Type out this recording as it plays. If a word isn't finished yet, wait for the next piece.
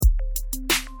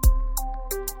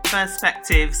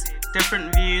perspectives,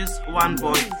 different views, one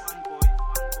voice.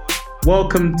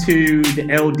 Welcome to the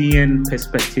LDN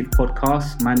Perspective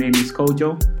Podcast. My name is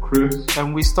Kojo. Chris.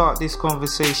 And we start this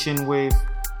conversation with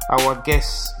our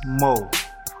guest Mo,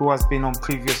 who has been on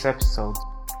previous episodes.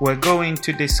 We're going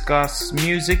to discuss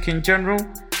music in general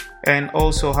and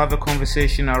also have a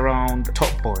conversation around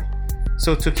Top Boy.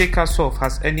 So to kick us off,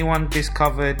 has anyone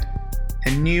discovered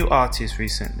a new artist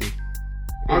recently?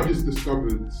 I've just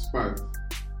discovered Spaz,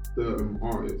 the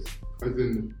artist, as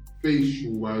in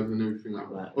facial wise and everything like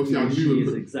that. Obviously, I knew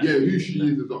who she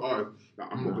is as an artist. Like,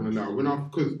 I'm not gonna lie.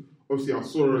 Because obviously I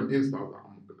saw her on Insta, I was like,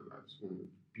 I'm not gonna lie, this woman is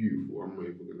beautiful. I'm not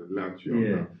even gonna lie to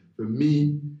you. Like, for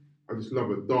me, I just love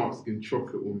a dark skinned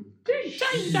chocolate woman.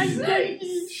 She's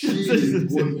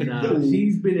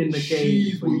been in the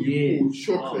game for years.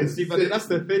 Chocolate. See, but that's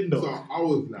the thing though. So I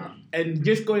was like, and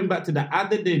just going back to that, I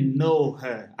didn't know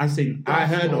her. I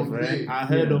heard of her. I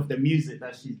heard of the music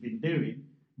that she's been doing,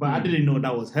 but I didn't know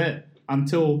that was her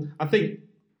until I think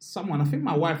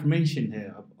my wife mentioned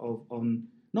her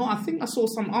I think I saw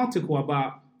some article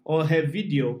about or her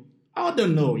video. I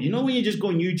don't know. You know when you just go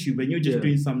on YouTube and you're just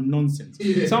doing some nonsense.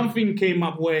 Yeah. Something came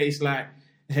up where it's like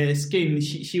her skin.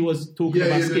 She was talking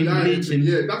about skin bleaching.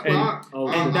 Yeah, that's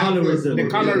the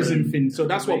colorism thing. So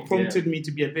that's what prompted me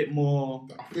to be a bit more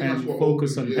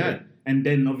focused on her. And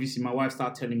then obviously my wife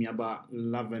started telling me about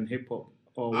love and hip hop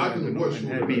or whatever, and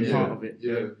her being part of it.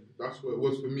 Yeah, that's what it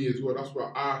was for me as well. That's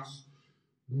what I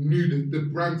knew the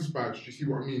brand Spaz. Do you see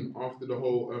what I mean? After the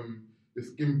whole the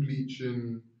skin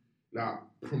bleaching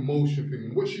promotion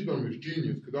thing, what she done was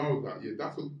genius. Because I was like,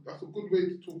 that's a good way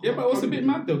to talk. Yeah, but it was a bit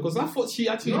mad though, because I thought she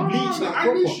actually bleached that.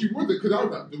 I knew she wasn't, because I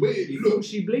was like, the way it looked,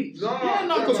 she bleached.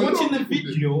 Because watching the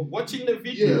video,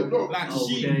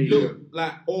 she looked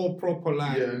like all proper,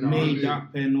 made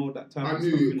up and all that type of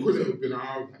stuff. I knew it couldn't have been.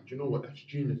 I was like, do you know what? That's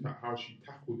genius. Like how she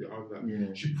tackled it. I was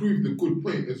like, she proved a good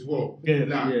point as well.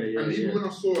 And even when I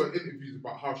saw her interviews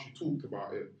about how she talked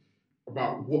about it,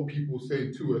 about what people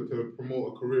say to her to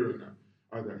promote a career in that,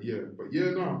 I was like,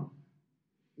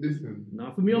 listen.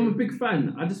 No, for me, I'm a big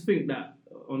fan. I just think that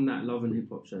on that Love and Hip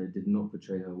Hop show, it did not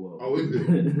portray her well. Oh, is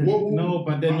it? No,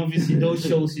 but then obviously those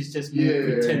shows is just more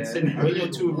pretense, isn't it? When you're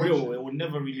too real, it will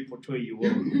never really portray you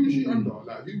well. Who was she under?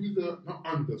 Like, who was not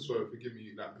under, sorry, forgive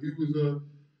me, who was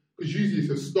because usually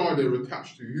it's a star they're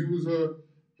attached to. Who was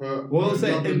what was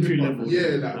that entry level?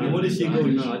 Yeah, what is she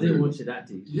going? I didn't watch it that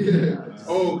deep. Yeah.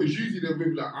 Because usually they're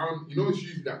with it's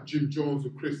usually like Jim Jones or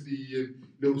Chrissy and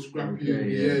Little Scrappy. Do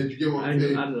you get what I'm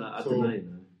saying? I don't know.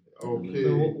 Okay.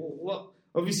 So what?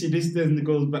 Obviously, this then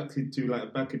goes back to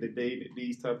like back in the day,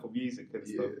 these type of music and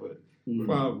stuff. But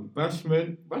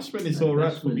Bashman is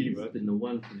alright for me, man. Been the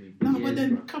one for me. But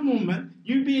then come on, man.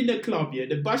 You be in the club,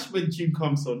 the Bashman tune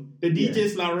comes on. The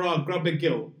DJ's like, grab a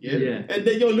girl, and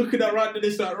then you're looking around and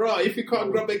it's like, if you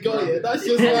can't grab a girl, that's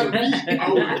just one beat.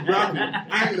 I would grab it.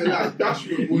 I ain't gonna lie,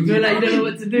 Bashman was. You feel like you don't know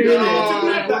what to do.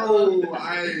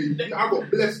 I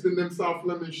got blessed in them South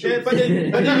London shows. Yeah, but then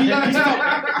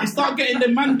you start getting the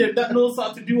man that knows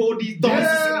how to do all these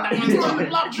dances and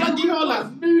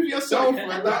start move yourself,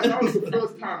 man. That was the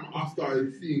first time I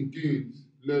started seeing goons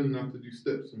learning how to do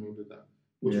steps and all of that.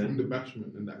 Was from the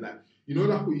Bashment and that. Like, you know,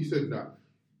 like what you said, that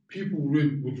people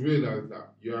would realise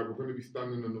that you're either going to be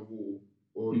standing on the wall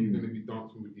or you're going to be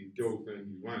dancing with these girls saying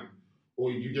you want.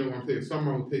 Or you get what I'm saying?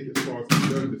 Someone will take it as far as to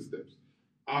learn the steps.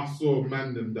 I saw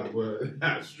them that were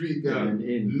street guys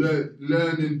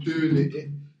learning, doing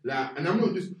it. Like, and I'm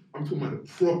talking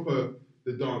about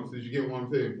the dancers, you get what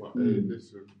I'm saying? But hey,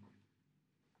 listen,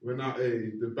 when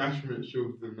the Bashment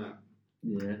shows and that,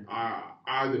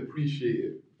 I'd appreciate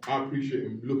it. I appreciate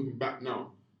him looking back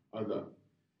now at that.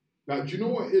 Like, do you know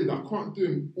what it is? I can't do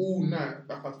him all night,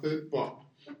 like I said, but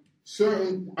as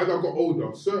I got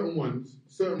older, certain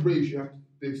raves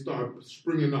they started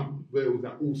springing up where it was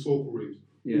like all soca raves,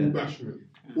 all Bashment,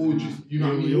 all just, you know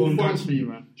what I mean? You won't catch me,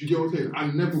 man. Do you get what I'm saying? I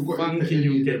never got funky,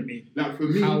 into you get me. Like for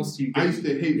me, I used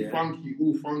to hate funky,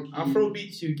 all funky. Afro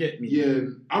beats, you get me. Yeah,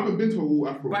 I haven't been to all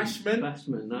Afro Bashment,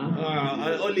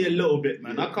 nah. Only a little bit,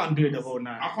 man. I can't do it the whole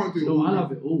night. I can't do it all night. I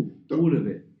love it all of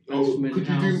it. Bashment, could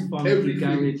you house, do funky,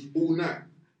 everything garage. All night?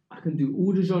 I can do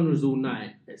all the genres all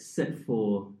night except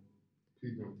for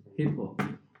hip hop.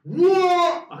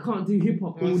 What? I can't do hip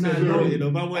hop all night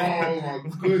long. Oh my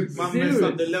goodness! Man messed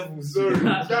up the levels.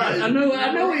 I know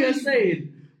what you're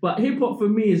saying, but hip hop for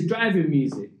me is driving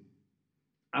music.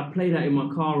 I play that in my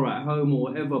car or at home or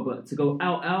whatever, but to go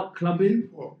out clubbing,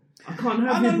 I can't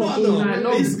have hip hop all night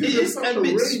long. It's a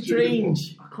bit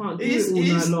strange. I can't do it all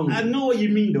night long. I know what you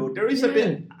mean though. There is a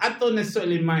bit. I don't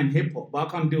necessarily mind hip hop, but I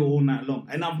can't do it all night long,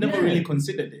 and I've never really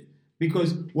considered it.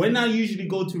 Because when I usually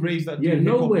go to raves that do Yeah,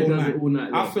 hip-hop nowhere all does night, it all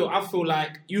night. I feel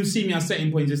like you see me at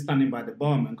certain point just standing by the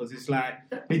bar, man, because it's like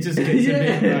it just gets a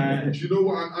bit like. Do you know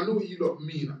what? I know what you lot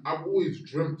mean. I've always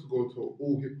dreamt to go to an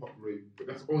all hip hop rave, but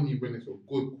that's only when it's a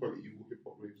good quality all hip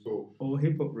hop rave. So Or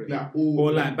hip hop rave, like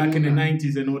or like back in the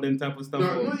 90s and all them type of stuff.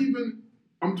 No, or- not even.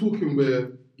 I'm talking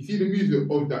where you see the music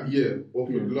of that year or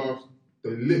for the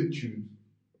lit tunes.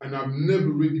 And I've never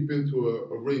really been to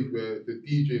a rave where the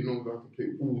DJ knows how to play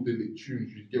all the lit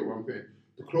tunes. You get what I'm saying?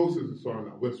 The closest is someone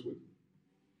like Westwood,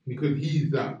 because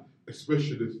he's that a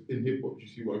specialist in hip hop. You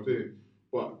see what I'm saying?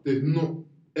 But there's not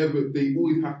ever. They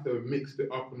always have to mix it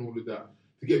up and all of that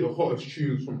to get the hottest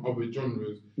tunes from other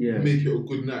genres to make it a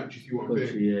good night. You see what I'm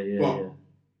saying? But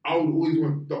I would always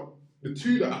want the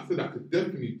two that I said I could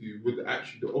definitely do were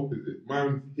actually the opposite.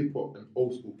 Mine's hip hop and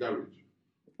old school garage.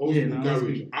 Old school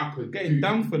garage, I could getting do.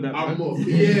 down for that. I'm man. not.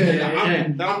 I'm I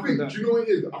down for think. that. Do you know what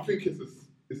it is? I think it's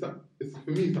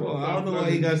for me. It's Well, I don't know why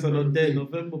you guys are not there in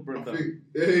November, brother. I think,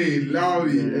 hey,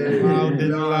 Loudy, hey,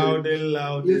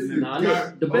 Loud. Listen, Nah, guys,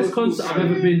 look, the best old school concert I've ever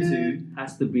garage. been to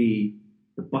has to be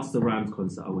the Busta Rhymes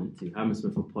concert I went to,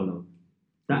 Hammersmith Apollo.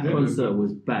 That concert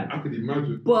was bad. I could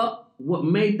imagine. But what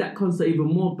made that concert even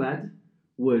more bad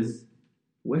was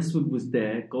Westwood was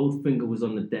there, Goldfinger was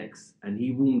on the decks, and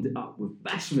he warmed it up with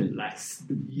Bashment, like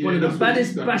one of the that's what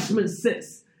baddest he said. Bashment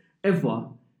sets ever,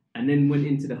 and then went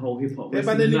into the whole hip hop. Yeah,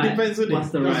 but then it depends on it.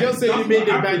 Busta Because Rhymes. you're saying you That's made what it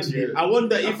bad. happened, yeah. I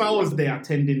wonder if I was there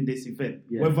attending this event,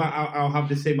 Yeah. whether I'll have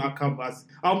the same outcome as.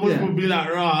 I almost would be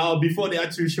like, before the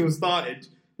actual show started,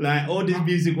 like all this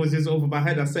music was just over my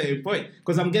head at a certain point.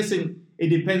 Because I'm guessing it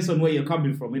depends on where you're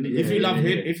coming from. Innit? If you love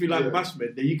hip, if you like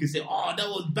Bashment, then you can say, oh, that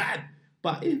was bad.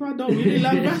 But if I don't really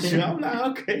like Bashment, I'm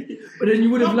like, okay. But then you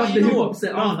would have loved the you know hip hop what?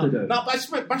 set after though. No,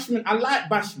 Bashment, I like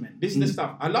Bashment. This is the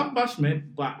stuff. I love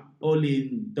Bashment, but only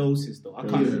in doses though. I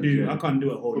can't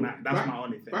do a whole night. That's my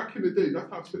only thing. Back in the day,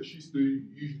 that's how sets used to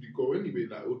usually go anyway.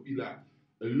 Like it would be like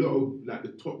a lot of like the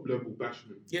top level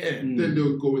Bashment. Yeah. Then they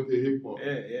would go into hip hop.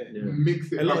 Yeah.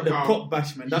 Mix it A lot of the back pop out.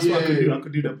 Bashment. That's what I could do. I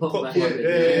could do the pop pop. Bashment. And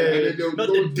then they'll Not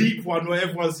go the to- deep one where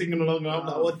everyone's singing along. I'm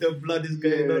like, what the blood is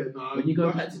going on? nah, When you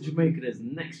go back to Jamaica, there's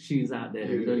next tunes out there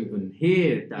that you don't even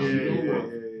hear down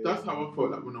there. That's how I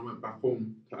felt like when I went back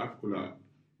home to Africa, like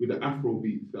with the Afro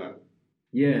beats. Like,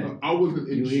 Yeah. I wasn't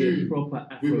in You hear tune proper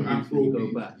with Afro Afro when you go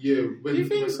beats. back. Yeah, You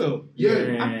think so? Yeah.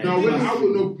 Yeah. Now when I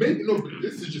would know, maybe no, but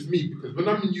this is just me because when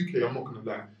I'm in UK, I'm not gonna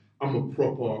lie, I'm a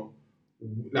proper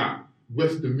like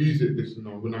Western music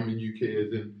listener. When I'm in UK,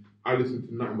 as in I listen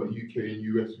to nothing but UK and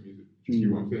US music. Do you see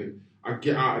what I'm saying? I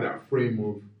get out of that frame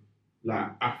of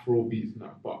like Afro beats and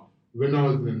that. But when I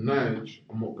was in Niger,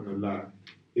 I'm not gonna lie,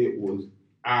 it was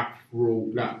Afro.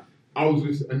 Like I was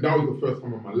listening, and that was the first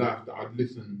time in my life that I'd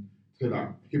listened to like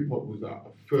hip hop was like a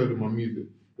third of my music.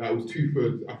 Like it was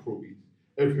 2/3 Afro beats.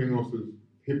 Everything else was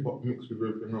hip hop mixed with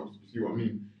everything else. You see what I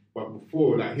mean? But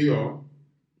before, like here,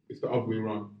 it's the other way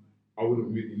around. I wouldn't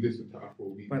really listen to Afro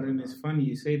beats. But then it's funny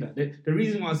you say that. The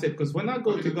reason why I said, because when I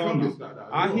go I mean, to the Ghana, trumpets like that as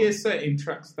I well. hear certain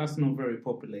tracks that's not very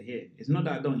popular here. It's not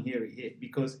that I don't hear it here,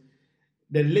 because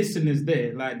the listeners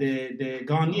there, like the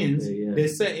Ghanaians,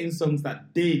 there's certain songs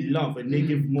that they love and they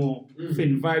give more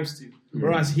thin vibes to.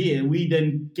 Whereas here, we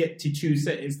then get to choose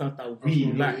certain stuff that we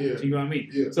That's like. right, yeah. Do you know what I mean?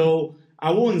 Yeah. So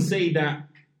I won't say that.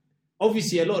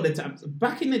 Obviously, a lot of the times,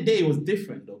 back in the day, it was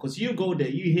different though, because you go there,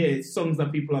 you hear songs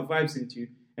that people are vibes into,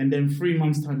 and then 3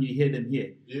 months time you hear them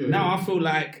here. Yeah, Now I feel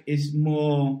like it's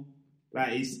more like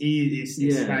it's like it's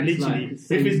literally like if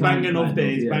same it's time banging off kind there,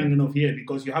 of, it's yeah. banging off here,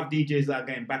 because you have DJs that are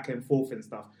getting back and forth and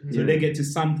stuff, so Yeah. they get to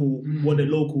sample what the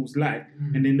locals like,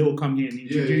 and then they'll come here and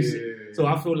introduce it. yeah. So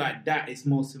I feel like that is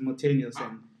more simultaneous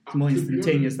and it's more to be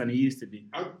instantaneous honest, than it used to be.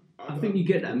 I think you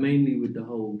get that mainly with the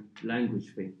whole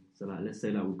language thing. So like, let's say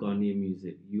like with Ghanaian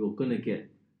music, you're gonna get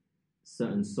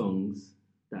certain songs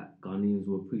that Ghanaians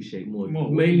will appreciate more,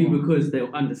 mainly because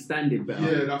they'll understand it better,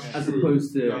 Yeah, that's as true.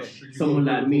 opposed to That's true. You someone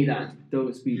gotta like go me for that it.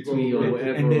 don't speak You to me gotta or go.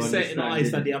 whatever. And there's or certain understand artists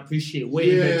it. that they appreciate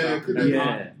way better. because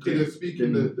than they're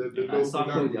speaking the Like local Sarkodie,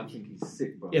 I language. think he's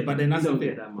sick, bro. Yeah, but then that's he don't the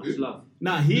get thing. that much love.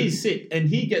 Nah, he's sick and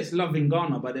he gets love in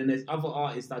Ghana, but then there's other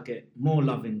artists that get more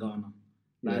love in Ghana.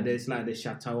 Like there's like the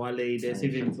Shatawale, there's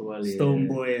even Shatawale,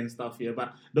 Stonebwoy and stuff here.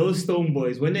 But those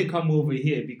Stonebwoys, when they come over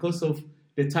here, because of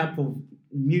the type of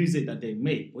music that they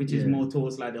make, which is more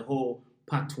towards like the whole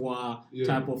patois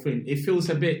type of thing, it feels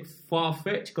a bit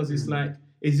far-fetched, because it's like,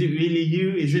 is it really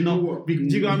you? Is it not? Do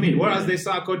you know what I mean? Whereas the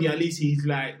Sarkodie, at least he's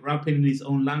like rapping in his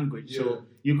own language, so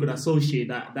you could associate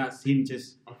that that's him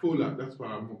just. I feel like that's why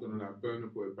I'm not gonna like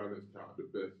Burna Boy balanced out the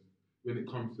best when it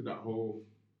comes to that whole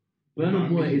Burna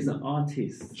Boy is an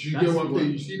artist. Do you get what I'm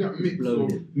saying? You see that mix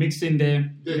blown of mixing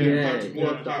there.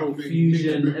 the whole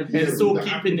fusion, everything. And still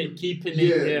keeping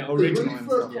it original. When he and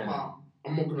first stuff. come out,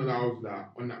 I'm not gonna lie, I was like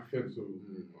on that fence of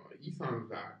he sounds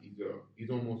like he's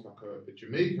almost like a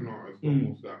Jamaican artist,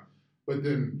 almost like. But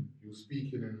then he was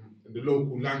speaking in the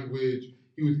local language.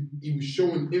 He was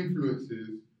showing influences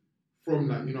from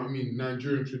that, you know what I mean,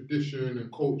 Nigerian tradition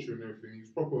and culture and everything. He was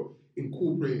proper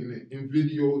incorporating it in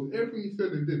videos, everything he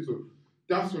said and did. So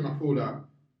that's when I feel that,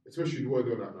 especially the word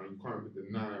of that now, you can't even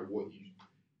deny what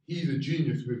he's a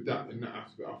genius with that in that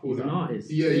aspect. I feel He's that an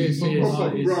artist. Yeah, he's He a is proper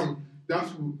artist. brung.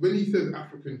 That's when he says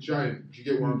African giant. Do you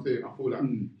get what I'm saying? I feel like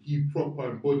he proper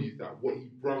embodies that, what he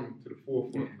brung to the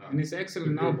forefront. And it's an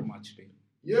excellent album, actually.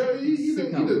 Yeah, he's a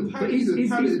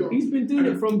He's been doing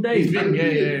it from day.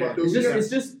 It's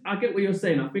just I get what you're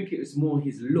saying. I think it's more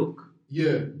his look.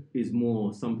 Yeah, is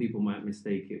more. Some people might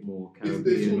mistake it more It's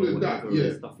Caribbean all or of that, whatever, yeah.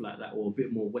 and stuff like that, or a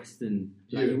bit more Western.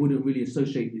 Like Yeah. you wouldn't really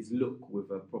associate his look with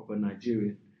a proper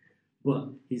Nigerian. But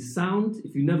his sound,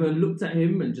 if you never looked at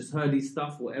him and just heard his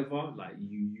stuff, whatever, like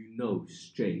you know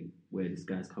straight where this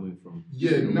guy's coming from.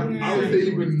 Yeah, I would say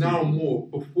even now more.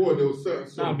 Before there was certain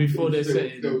songs, before they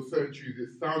said there was certain tunes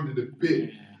it sounded a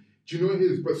bit. Do you know what it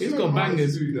is? But He's certain got bangers.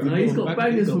 artists do that. No, he's got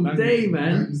bangers from day,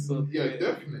 man. Yeah,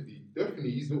 definitely.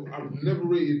 I've never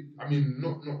rated. I mean,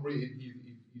 not rated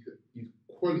his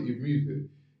quality of music.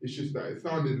 It's just that it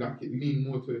sounded like it leaned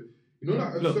more to. You know,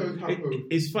 like a certain type of.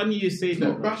 It's funny you say It's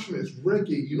that. not bashment, it's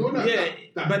reggae. You know that. Yeah,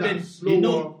 that but then slower, you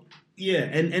know. Yeah,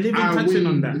 and even touching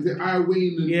on that. Is it I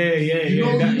Wayne? Yeah. You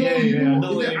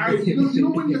know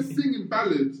when you're singing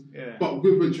ballads, Yeah. but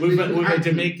with a Jamaican with a accent,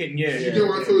 Jamaican, you get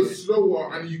what? So it's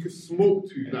slower and you can smoke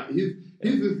to. Like his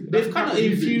is. They've kind of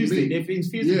infused it. They've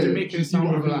infused the Jamaican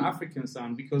sound with the like African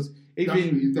sound because That's what he's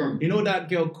even done. you know that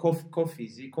girl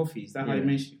Coffees. Is that how you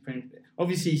mentioned?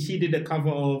 Obviously, she did a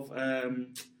cover of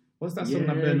what's that song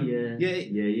that Burna?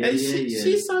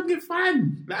 She sang it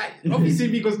fine. Like obviously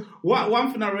because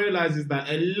one thing I realized is that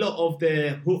a lot of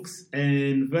the hooks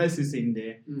and verses in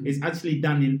there is actually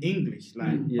done in English.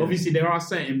 Like obviously there are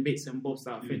certain bits and bobs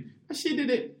that I think, but she did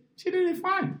it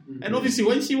fine. And obviously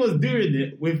when she was doing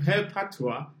it with her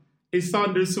patois, it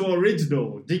sounded so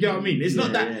original. Do you get what I mean? It's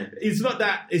not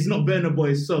Burna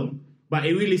Boy's song, but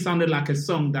it really sounded like a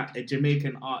song that a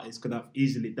Jamaican artist could have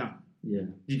easily done. Yeah.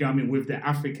 You get what I mean? With the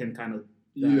African kind of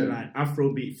like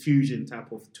Afrobeat fusion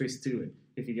type of twist to it,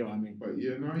 if you get what I mean. But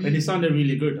yeah, no, And it sounded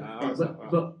really good.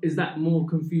 But is that more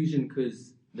confusion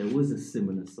because there was a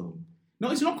similar song?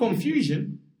 No, it's not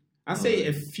confusion. I say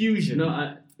a fusion.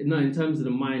 No, in terms of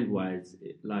the mind-wise,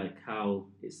 like how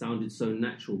it sounded so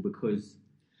natural because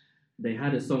they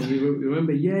had a song. You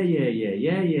remember?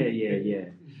 Yeah.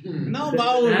 No, but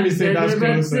I wouldn't say that's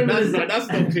closer. That's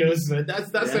not closer.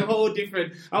 That's a whole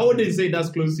different. I wouldn't say that's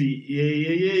closer.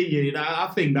 Yeah.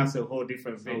 I think that's a whole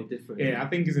different thing. Yeah, I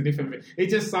think it's a different thing. It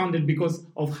just sounded because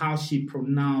of how she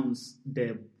pronounced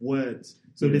the words.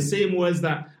 So the same words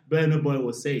that Burna Boy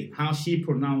was saying, how she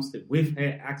pronounced it with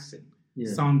her accent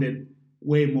sounded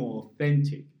way more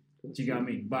authentic. Do you get what I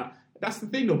mean? But that's the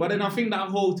thing though. But then I think that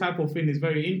whole type of thing is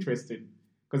very interesting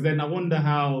because then I wonder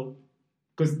how.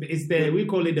 Because it's we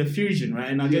call it the fusion, right?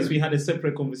 And I guess we had a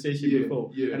separate conversation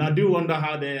before. Yeah. And I do wonder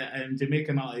how the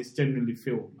Jamaican artists generally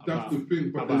feel that's the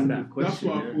thing, but about that. That's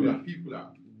why I feel like people like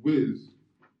Wiz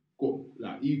got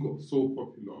so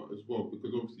popular as well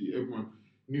because obviously everyone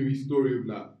knew his story of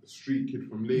like a street kid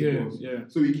from Lagos. Yeah.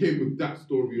 So he came with that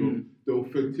story of the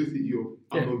authenticity of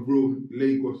I'm a real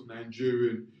Lagos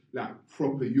Nigerian, like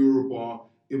proper Yoruba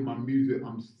in my music.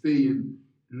 I'm saying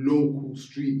local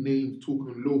street names,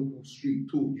 talking local street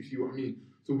talk. You see what I mean?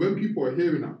 So when people are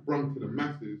hearing that brung to the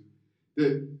masses,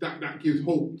 that gives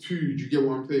hope too. Do you get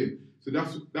what I'm saying? So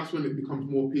that's when it becomes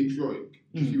more patriotic.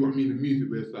 Do you see what I mean? The music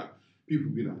where it's like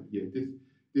people be like, yeah,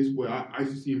 this boy, I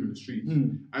used to see him in the streets.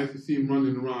 I used to see him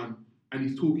running around, and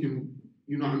he's talking.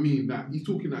 You know what I mean? Like he's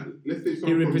talking like, let's say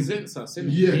something. He represents us,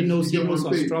 isn't he? Yeah, he knows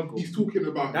our struggle. He's talking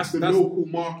about the local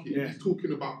market. Yeah. He's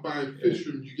talking about buying fish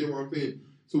from. You get what I'm saying?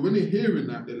 So when they're hearing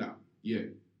that, they're like, yeah.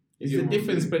 It's a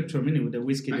different spectrum, innit, with the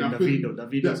Wizkid and Davido.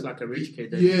 Davido's like a rich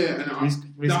kid.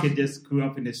 Wizkid just grew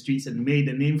up in the streets and made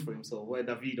a name for himself, where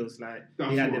Davido's like,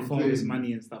 he had the father's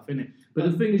money and stuff, innit?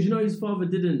 But the thing is, his father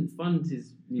didn't fund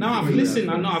his music.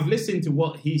 No, I've listened to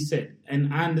what he said,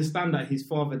 and I understand that his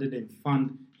father didn't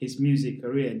fund his music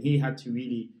career, and he had to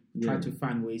really try to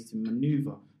find ways to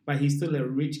maneuver. But he's still a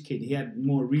rich kid. He had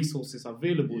more resources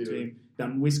available to him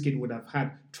than Wizkid would have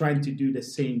had trying to do the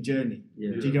same journey. Do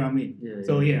you get what I mean?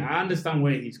 I understand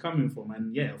where he's coming from.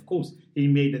 And of course, he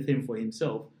made a thing for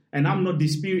himself. And I'm not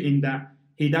disputing that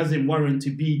he doesn't warrant to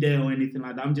be there or anything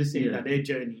like that. I'm just saying that their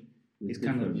journey is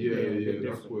kind of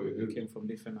that's what it is. They came from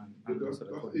different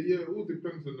It all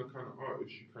depends on the kind of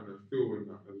artist you kind of feel in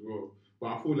that as well. But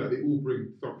I feel like they all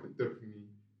bring something definitely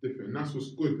different, and that's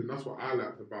what's good, and that's what I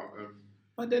liked about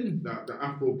but then that the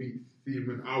Afrobeat theme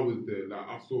when I was there. Like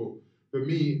I saw, for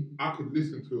me, I could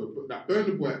listen to it, but that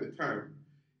Burna Boy at the time,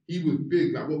 he was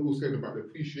big. Like what we were saying about the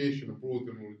appreciation abroad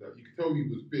and all of that, you could tell he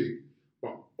was big,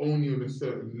 but only on a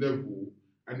certain level.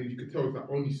 And then you could tell that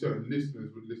only certain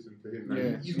listeners would listen to him.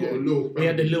 Like he's got a little family. He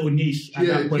had a little niche at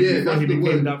that point before he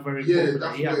became that very popular.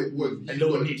 That's what it was. A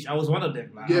little niche. I was one of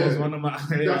them. I was one of my...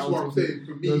 That's what I'm saying.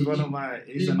 For me, he was one of my...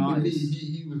 He's an artist.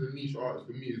 He was a niche artist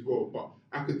for me as well. But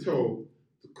I could tell,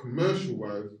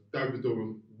 commercial-wise, Davido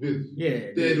and Wiz,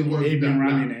 they're the ones they've been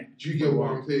running it. Do you get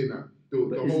what I'm saying?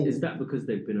 Is that because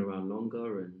they've been around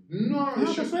longer? No,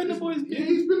 it's just Burna Boy's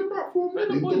he's been about 4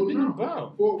 minutes. Burna Boy's been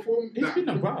about. He's been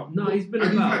about. No, he's been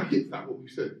and about. He's had hits, like what we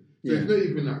said. So it's not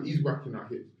even that he's whacking out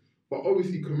hits. But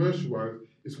obviously, commercial-wise,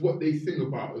 it's what they sing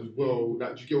about as well.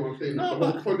 Like, do you get what I'm saying? No,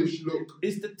 the whole polished look.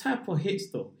 It's the type of hits,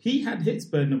 though. He had hits,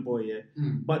 Burna Boy,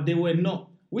 but they were not.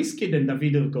 Wizkid and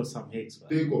Davido got some hits.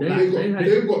 They've got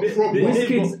problems.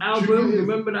 Wizkid's album,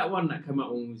 remember that one that came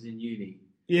out when we was in uni?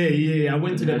 Yeah. I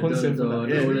went to the concert for that.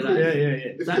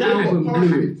 Yeah. That album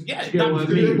blew. Yeah, you know what I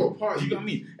mean? You know what I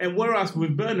mean? And whereas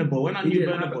with Burna Boy, when I knew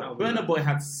Burna Boy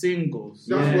had singles.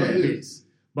 That's what it is.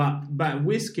 But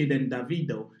Wizkid and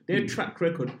Davido, their track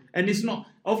record, and it's not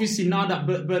obviously now that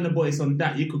Burna Boy is on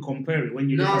that, you could compare it when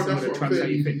you look at some of the tracks that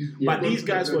you think. But these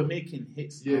guys were making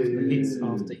hits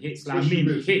after hits. Like, I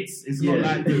mean, hits. It's not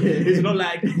like it's not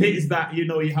like hits that you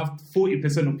have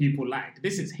 40% of people like.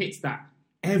 This is hits that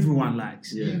everyone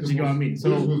likes. Yeah. Do you know what I mean?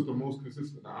 So this was the most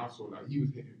consistent that I saw. Like he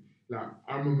was hitting. Like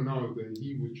I remember when I was there,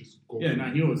 he was just going.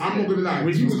 Yeah, he was. I'm not gonna lie.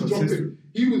 He was dropping.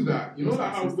 He was that. You know,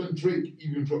 like how when Drake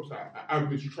even drops like an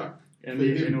average track, and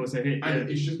it was a hit, and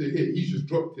it's just a hit. He's just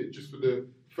dropped it just for the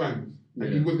fans,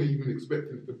 and he wasn't even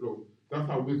expecting it to blow. That's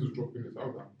how Wiz was dropping it. So I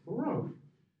was like, bro,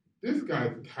 this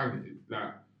guy's talented.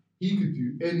 Like. He could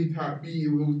do any type beat. It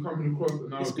was coming across,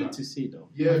 and it's good to see, though.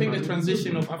 Yeah, I think the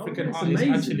transition of African artists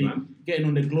actually getting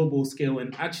on the global scale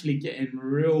and actually getting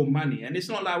real money. And it's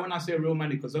not like when I say real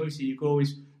money, because obviously you could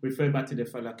always refer back to the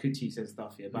Fela Kutis and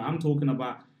stuff here. But I'm talking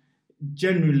about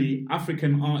generally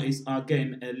African artists are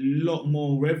getting a lot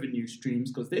more revenue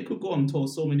streams because they could go on tour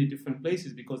so many different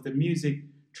places because the music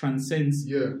transcends.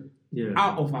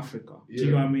 Out of Africa. Do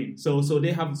you know what I mean? So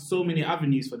they have so many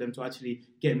avenues for them to actually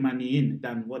get money in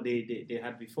than what they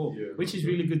had before, which is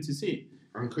really good to see.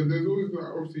 And because there's always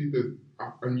obviously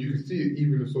and you can see it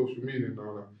even in social media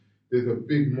now, that there's a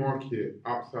big market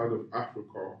outside of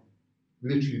Africa,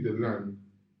 literally the land,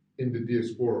 in the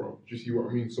diaspora. Do you see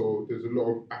what I mean? So there's a lot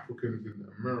of Africans in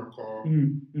America,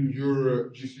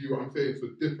 Europe. Do you see what I'm saying? So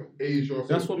different Asia.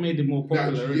 That's what made it more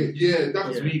popular.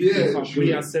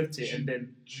 We accept it, and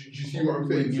then. Do you see what I'm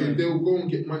saying? So they'll go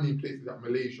and get money in places like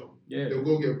Malaysia. Yeah. They'll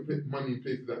go get money in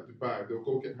places like Dubai. They'll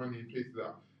go get money in places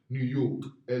like New York,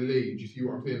 LA. Do you see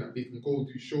what I'm saying? That they can go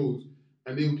do shows,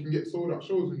 and they can get sold out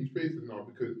shows in these places now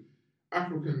because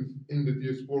Africans in the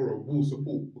diaspora will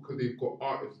support because they've got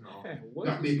artists now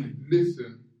that they can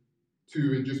listen to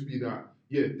and just be that,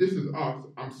 this is us.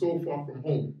 I'm so far from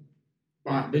home.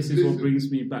 But this is what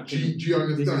brings me back. Do you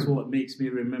understand? This is what makes me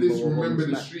remember. Remember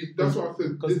the street. That's what I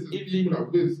said. This is people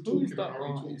like Wiz talking about how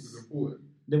he talks is important.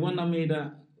 The one that made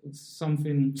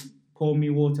something, Pour Me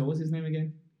Water. What's his name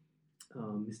again?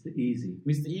 Mr. Easy.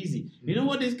 Mr. Easy. You know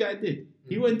what this guy did?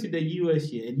 He went to the US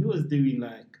here and he was doing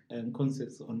like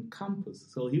concerts on campus.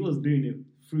 So he was doing it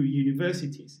through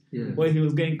universities where he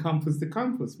was going campus to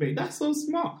campus. Mate, that's so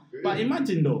smart. But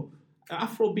imagine though, an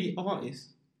Afrobeat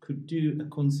artist could do a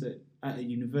concert at a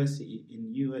university in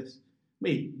the US.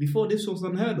 Mate, before this was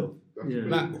unheard of.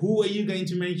 Like, who are you going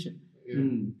to mention?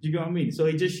 Do you get what I mean? So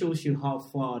it just shows you how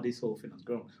far this whole thing has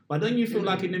grown. But don't you feel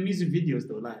like in the music videos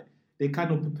though, like they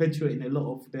kind of perpetuating a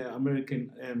lot of the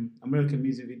American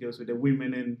music videos with the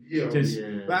women and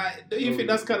like, don't you think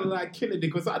that's kind of like killing it?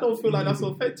 Because I don't feel like that's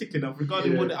authentic enough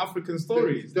regarding what the African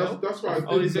story is. That's why I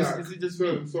think is it just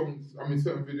certain songs, I mean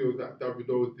certain videos that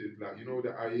Davido did, like the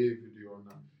IA video on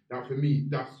that. That for me,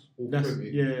 that's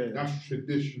authentic. That's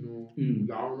traditional.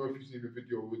 Like, I don't know if you've seen the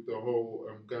video with the whole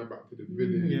going back to the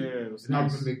village,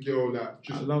 having the girl that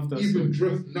just even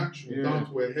dressed natural down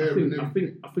to her hair. I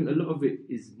think a lot of it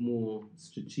is more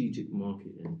strategic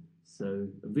marketing. So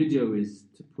a video is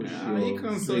to push your. You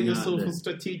can't sell thing yourself out for there.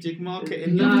 strategic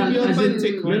marketing. Nah, You have to be as in-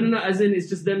 authentic, no, man. as in it's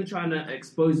just them trying to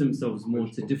expose themselves more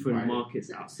to different markets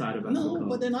outside of Africa. No,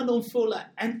 but then I don't feel like,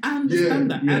 and I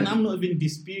understand that, yeah. and I'm not even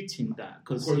disputing that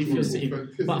because if you're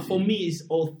saying, but for me, it's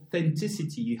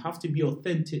authenticity. You have to be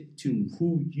authentic to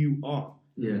who you are.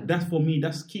 Yeah. That's for me.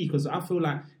 That's key because I feel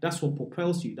like that's what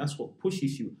propels you. That's what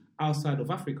pushes you outside of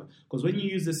Africa. Because when you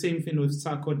use the same thing with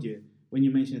Sarkodie, when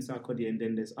you mention Sarkodie, and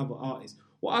then there's other artists,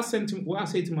 what I say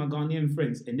to my Ghanaian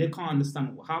friends, and they can't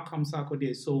understand how come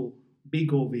Sarkodie is so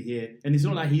big over here, and it's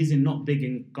not like he's not big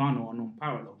in Ghana or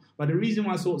non-parallel. But the reason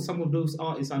why some of those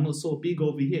artists are not so big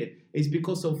over here is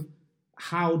because of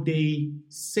how they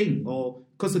sing, or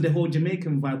because of the whole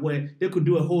Jamaican vibe, where they could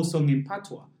do a whole song in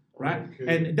patois. Right? Okay.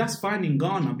 And that's fine in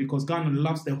Ghana because Ghana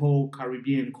loves the whole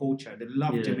Caribbean culture. They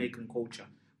love Jamaican culture.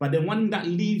 But then when that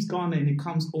leaves Ghana and it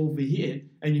comes over here,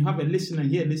 and you have a listener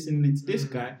here listening to this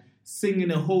guy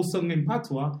singing a whole song in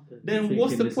patois, then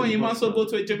what's the point? You might as well go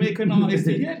to a Jamaican artist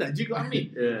to hear that. Do you know what I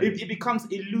mean? Yeah.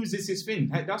 It loses its thing.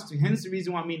 Hence the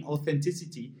reason why I mean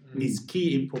authenticity is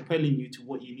key in propelling you to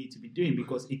what you need to be doing,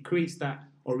 because it creates that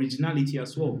originality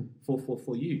as well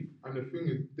for you. And the thing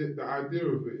is, the idea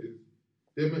of it is,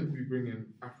 they're meant to be bringing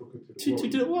Africa to the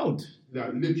world. To the world.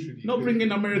 Like, literally. Not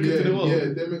bringing America to the world. Yeah,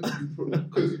 they're meant to be...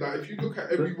 Because like, if you look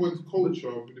at everyone's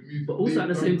culture with the music... But also at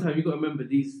the same time, you got to remember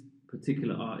these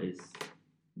particular artists,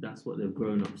 that's what they've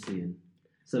grown up seeing.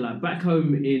 So like back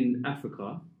home in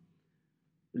Africa,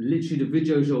 literally the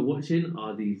videos you're watching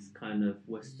are these kind of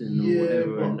Western or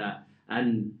whatever and that.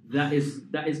 And that is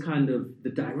kind of the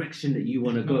direction that you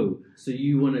want to go. So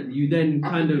you then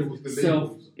kind of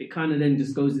it kind of then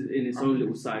just goes in its own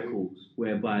little cycle,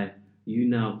 whereby you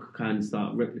now kind of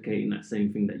start replicating that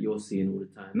same thing that you're seeing all the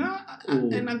time. No,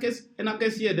 and I guess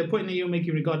the point that you're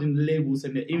making regarding the labels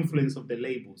and the influence of the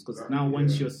labels, because now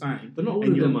once you're signed, but not all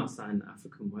of them are signed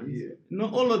African ones. Yeah.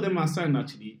 Not all of them are signed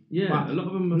actually. Yeah, but, a lot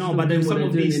of them. Are no, but then some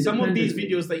of these independently.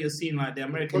 videos that you're seeing, like the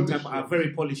American type, are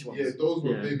very polished ones. Yeah, those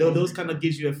were Yeah. Those kind of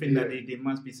gives you a thing that they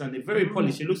must be signed. They're very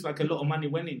polished. It looks like a lot of money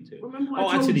went into it. Remember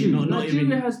what I told you? not Nigeria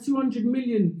even. has 200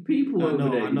 million people over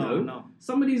there. I know.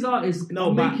 Some of these artists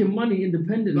are making money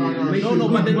independently. No,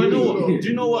 but then you know what? Do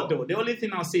you know what though? The only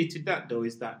thing I'll say to that though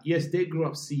is that yes, they grew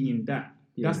up seeing that.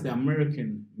 Yeah. That's the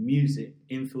American music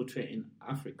infiltrating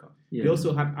Africa. Yeah. They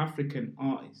also had African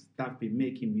artists that have been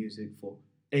making music for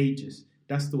ages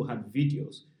that still had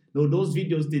videos. Though those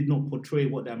videos did not portray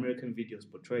what the American videos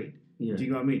portrayed. Yeah. Do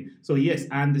you know what I mean? So yes,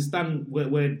 I understand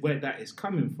where that is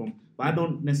coming from, but I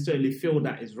don't necessarily feel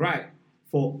that is right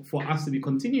for us to be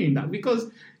continuing that,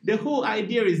 because the whole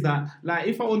idea is that, like,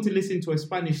 if I want to listen to a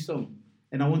Spanish song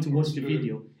and I want to watch the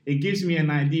video, it gives me an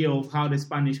idea of how the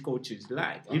Spanish culture is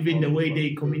like, even the way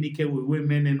they communicate with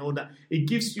women and all that. It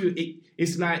gives you,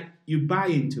 it's like you buy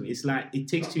into it. It's like it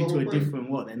takes you to a different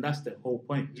world, and that's the whole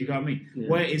point. Do you know what I mean? Yeah.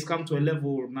 Where it's come to a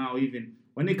level now, even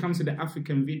when it comes to the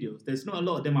African videos, there's not a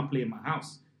lot of them I play in my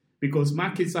house. Because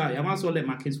my kids I might as well let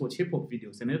my kids watch hip-hop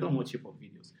videos, and they don't watch hip-hop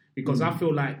videos. Because I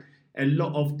feel like a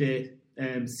lot of the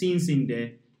scenes in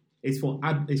there is for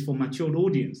matured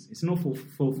audience. It's not for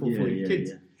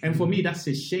kids. Yeah. And for me, that's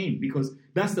a shame, because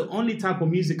that's the only type of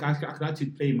music I could actually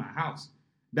play in my house,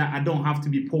 that I don't have to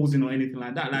be posing or anything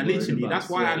like that. Like literally, that's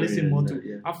why I listen more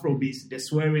to Afrobeats, the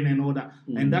swearing and all that.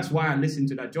 And that's why I listen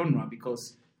to that genre,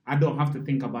 because I don't have to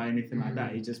think about anything like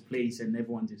that. It just plays and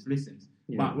everyone just listens.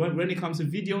 Yeah. But when it comes to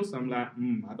videos, I'm like,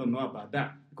 I don't know about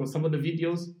that. Because some of the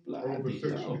videos,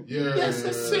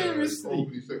 seriously.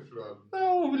 Overly sexualized. They're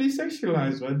overly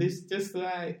sexualized, man. It's just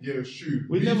like, Yeah, shoot.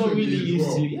 we never really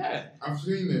used to, I've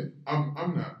seen it.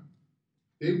 I'm that.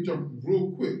 They've jumped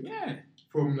real quick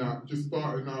from that, just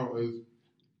starting out as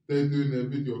they're doing their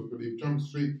videos, but they've jumped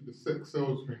straight to the sex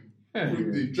sales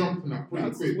thing. They've jumped on that pretty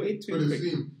That's quick. way too for the quick.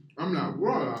 scene. I'm like,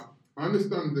 right. I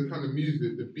understand the kind of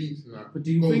music, the beats and that. But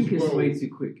do you goes think it's well. way too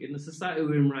quick? In the society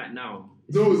we're in right now.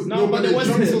 No, but the they're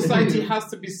Western jumping society on it. has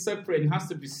to be separate and has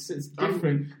to be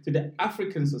different to the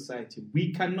African society.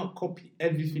 We cannot copy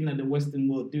everything that the Western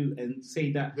world do and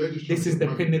say that They're just this is the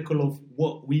trying to- pinnacle of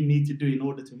what we need to do in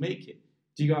order to make it.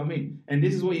 Do you know what I mean? And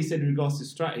this is what you said in regards to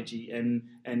strategy and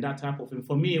that type of thing.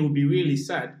 For me, it would be really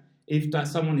sad if that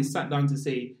someone is sat down to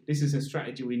say, this is a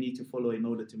strategy we need to follow in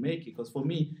order to make it. Because for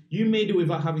me, you made it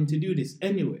without having to do this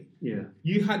anyway. Yeah.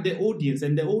 You had the audience,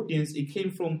 and the audience, it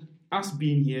came from us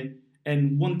being here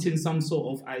and wanting some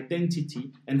sort of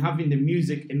identity and having the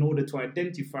music in order to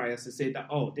identify us, to say that,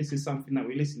 oh, this is something that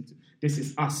we listen to. This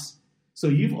is us. So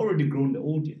you've already grown the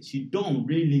audience. You don't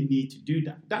really need to do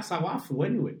that. That's how I feel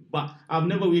anyway. But I've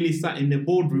never really sat in the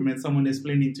boardroom and someone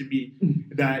explaining to me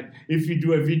that if you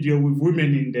do a video with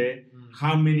women in there,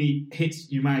 how many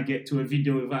hits you might get to a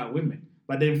video without women.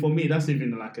 But then for me, that's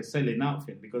even like a selling out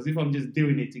thing, because if I'm just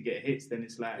doing it to get hits, then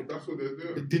it's like... But that's what they're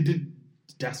doing.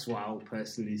 That's what I'll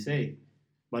personally say.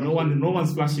 But no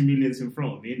one's flashing millions in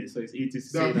front of me, innit? So it's easy to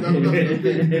say that.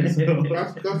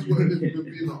 That's what it is with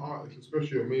being an artist,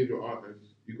 especially a major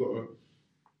artist. You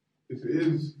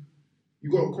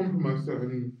gotta compromise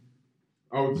certain,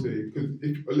 I would say, because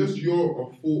unless you're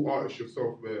a full artist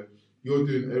yourself, where you're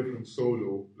doing everything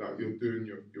solo, like you're doing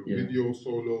your video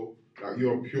solo, like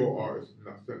you're a pure artist in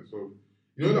that sense of,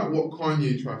 you know, like what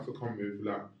Kanye tries to come with,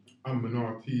 like I'm an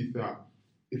artist, that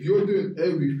if you're doing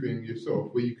everything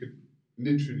yourself, where you could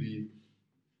literally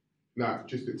like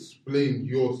just explain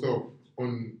yourself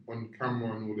on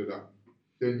camera and all of that,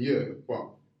 then yeah, but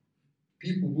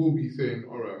people will be saying,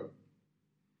 all right,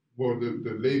 well,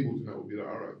 the labels and that will be like,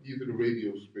 all right, these are the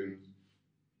radio spins,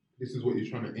 this is what you're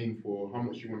trying to aim for, how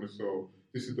much you want to sell,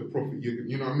 this is the profit you're,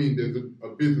 you know what I mean, there's a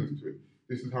business to it,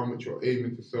 this is how much you're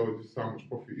aiming to sell, this is how much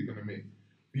profit you're going to make.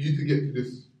 For you to get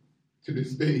to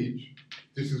this stage,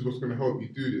 this is what's going to help you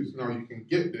do this. Now, you can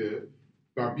get there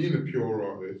by being a pure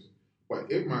artist, but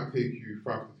it might take you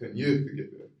 5 to 10 years to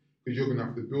get there, because you're going to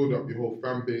have to build up your whole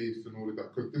fan base and all of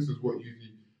that, because this is what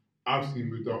usually I've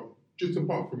seen with that, just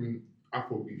apart from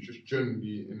Afrobeats, just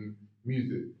generally in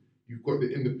music, you've got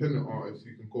the independent artists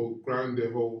who can go grind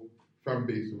their whole fan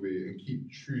base away and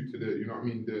keep true to their, you know what I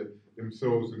mean,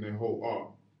 themselves and their whole art.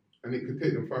 And it could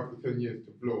take them 5 to 10 years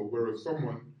to blow, whereas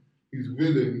someone who's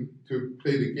willing to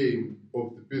play the game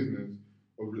of the business,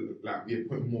 of like,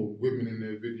 putting more women in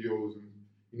their videos and,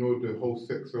 you know, the whole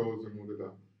sex sales and all of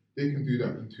that, they can do that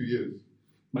in 2 years.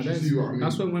 But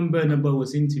that's when Burna Boy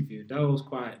was interviewed. That was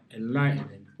quite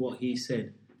enlightening, what he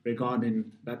said regarding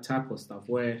that type of stuff,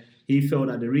 where he felt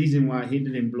that the reason why he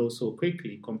didn't blow so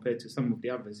quickly compared to some of the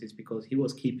others is because he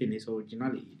was keeping his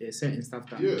originality. There's certain stuff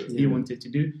that he wanted to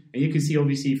do. And you can see,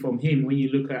 obviously, from him, when you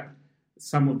look at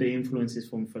some of the influences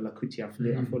from Fela Kuti, I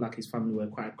feel like his family were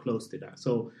quite close to that.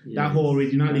 So that whole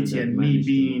originality and me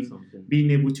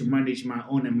being able to manage my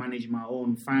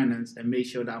own finance and make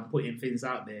sure that I'm putting things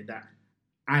out there that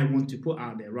I want to put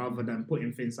out there, rather than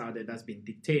putting things out there that's been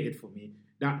dictated for me.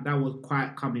 That was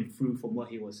quite coming through from what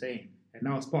he was saying. And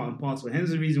that was part and parcel.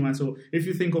 Hence the reason why. So if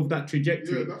you think of that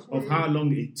trajectory of how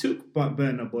long it took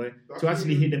Burna Boy to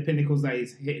actually hit the pinnacles that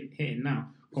he's hitting now,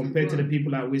 compared to the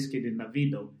people like Wizkid and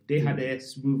Davido, they had a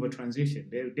smoother transition.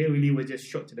 They really were just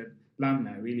shot to the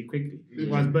limelight really quickly.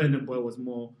 Whereas Burna Boy was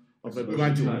more of a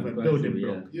gradual, of a building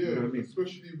block. Yeah, you know what I mean?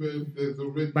 Especially when there's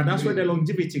already... But that's where the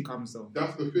longevity comes though.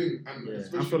 That's the thing.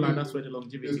 And I feel like that's where the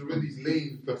longevity comes. There's already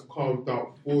lanes that's carved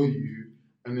out for you,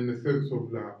 and in the sense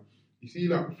of like, you see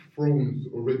like thrones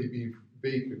already being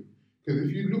vacant. Because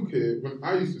if you look at it, when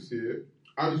I used to see it,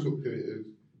 I just looked at it as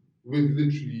Wiz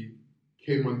literally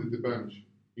came under the bench.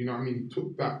 You know what I mean?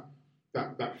 Took that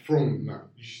throne. That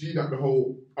you see that the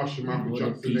whole Usher, Michael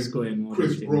Jackson,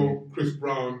 Chris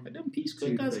Brown. And then Peace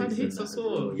Corps guys had hits as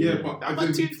well. Yeah,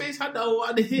 but Two-Face had that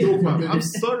one hit. I'm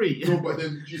sorry. No, but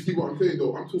then do you see what I'm saying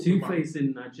though? I'm talking about Two-Face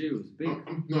in Nigeria was big.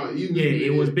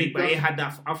 It was big, but he had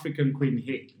that African Queen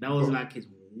hit. That was like his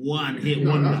one hit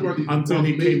wonder until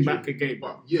he came back again.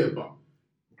 But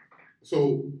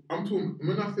so I'm talking,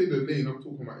 when I say the lane, I'm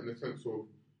talking about in the sense of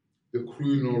the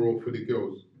crooner or for the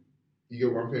girls. You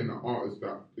get what I'm saying? The artists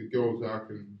that the girls that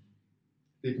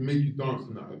they can make you dance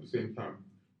in that at the same time.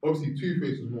 Obviously,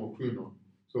 Two-Face was more crooner.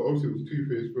 So obviously it was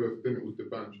Two-Face first, then it was the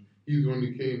Bench. He's the one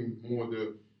who came more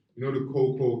the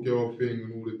Coco girl thing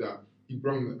and all of that. He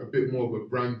brought a bit more of a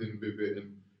branding with it,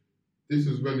 and this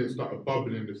is when it started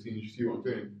bubbling the scene. You see what I'm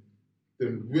saying?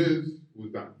 Then Wiz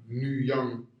was that new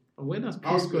young. Where does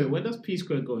P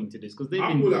Square go into this? Because they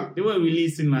were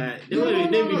releasing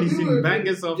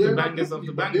bangers after bangers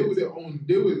after bangers.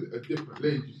 They were a different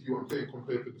lane. You see what I'm saying,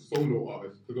 compared to the solo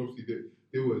artists, because obviously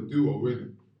they were a duo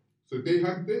winning. So they're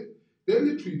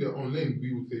literally their own lane.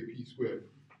 We would say P Square,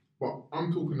 but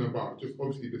I'm talking about just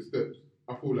obviously the steps.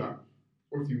 I feel like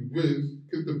obviously Wiz,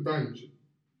 because the Bench,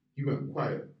 he went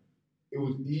quiet. It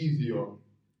was easier.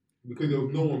 Because there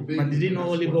was no one big. But did he not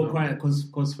only go quiet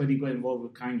because Freddie got involved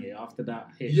with Kanye after that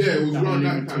hit? Yeah, it was around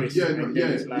that time.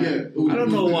 I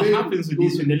don't know what happens with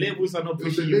this when the labels are not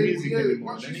pushing your music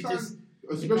anymore.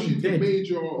 Especially the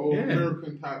major or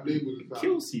American type labels,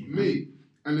 kills you. Mate.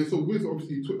 And then so Wiz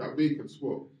obviously took that vacant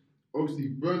spot. Obviously,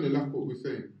 Burna, like what we're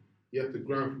saying, he had to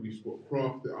grind for his spot,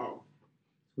 craft it out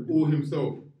all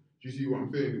himself. Do you see what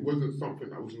I'm saying? It wasn't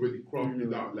something that was already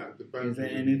crafted out like the band. Is there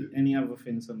any other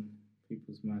things on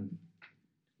people's mind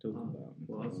to talk about?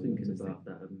 Well, I was thinking about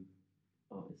that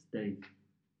artist Dave.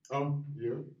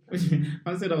 Yeah.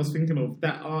 I said I was thinking of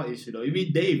that artist, you know. You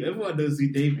mean Dave? Everyone knows who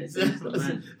Dave is. Dave's the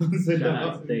man. Said Shout that.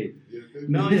 out to Dave. Yeah,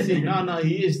 No,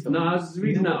 he is. Though. No, I was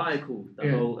reading You know that what? article, the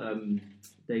Yeah. whole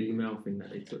Daily Mail thing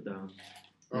that they took down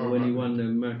Oh, when he right. won the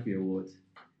Mercury Award.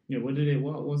 Yeah, what did it?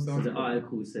 What's So the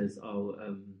article says,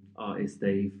 artist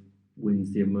Dave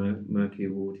wins the Mercury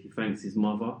Award. He thanks his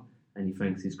mother and he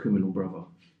thanks his criminal brother.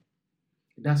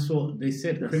 That's what they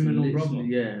said. That's Criminal literally- brother.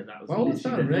 Yeah, that was Why was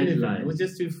literally that the relevant? headline. It was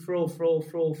just to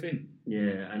throw thing.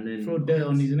 Yeah, and then Throw dirt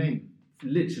on his name.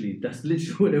 Literally, that's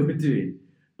literally what they were doing.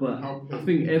 But How I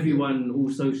think everyone, all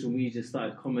social media,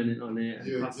 started commenting on it and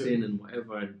Yeah, cussing yeah. and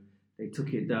whatever, and they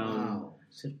took it down. Wow.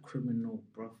 Said criminal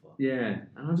brother. Yeah,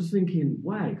 and I'm just thinking,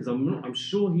 why? Because I'm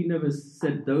sure he never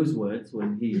said those words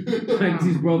when he thanked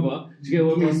his brother. Do you get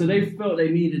what I mean? So they felt they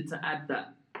needed to add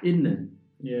that in there.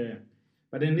 Yeah,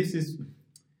 but then this is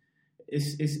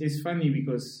it's funny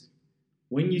because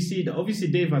when you see that, obviously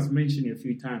Dave has mentioned it a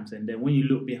few times, and then when you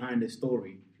look behind the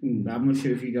story, I'm not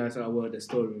sure if you guys are aware of the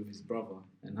story with his brother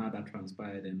and how that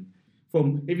transpired. And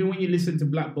from even when you listen to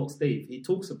Black Box Dave, he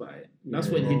talks about it. That's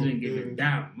when he didn't give him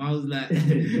damn. I was like,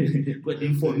 put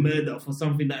him for murder for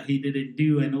something that he didn't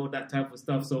do and all that type of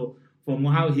stuff. So from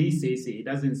how he says it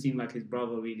doesn't seem like his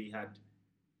brother really had,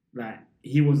 like,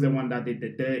 he was the one that did the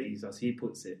dirties, as he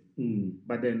puts it.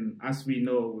 But then, as we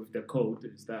know with the code,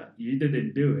 is that you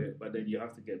didn't do it, but then you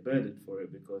have to get burdened for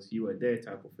it because you were there,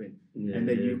 type of thing. Yeah, And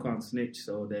then yeah. you can't snitch,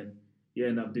 so then you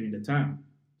end up doing the time.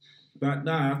 But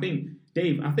nah, I think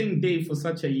Dave, for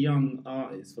such a young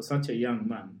artist, for such a young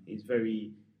man, is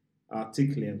very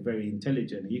articulate and very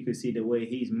intelligent. You can see the way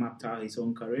he's mapped out his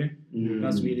own career.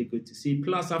 That's really good to see.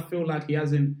 Plus, I feel like he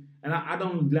hasn't, and I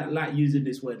don't like using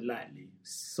this word lightly,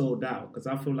 sold out, because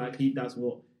I feel like he does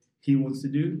what he wants to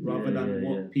do rather than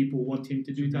what people want him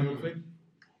to do, type of thing.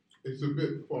 It's a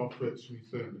bit far-fetched me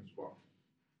saying this, but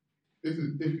this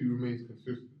is if he remains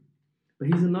consistent. But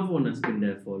he's another one that's been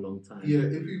there for a long time. Yeah,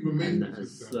 if he remains And that has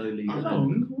consistent. slowly...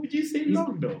 Long? Would you say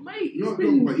long though? Mate, Not he's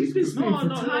long, but been he's spinning for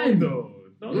Not time. long though.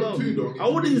 Not Not long. too long. I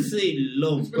wouldn't say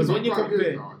long It's been because when you about 5 years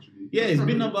compare, now, actually. yeah, it's That's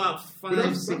been kind of- about but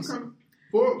that's 5, 6. kind of-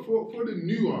 for the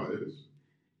new artists.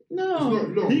 No, It's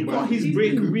not long, he but got his he's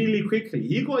break been- really quickly.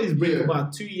 He got his break Yeah.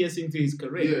 about 2 years into his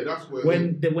career. Yeah, that's where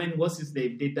when what's his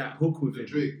name did that hook with him.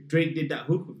 Drake. Did that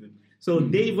hook with him. So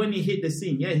Dave, when he hit the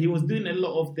scene, he was doing a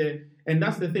lot of the, and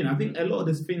that's the thing. I think a lot of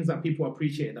the things that people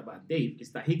appreciate about Dave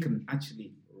is that he can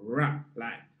actually rap,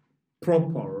 like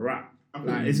proper rap.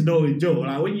 Like it's no joke.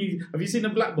 Like have you seen the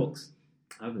Black Box?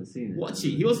 I haven't seen it. Watch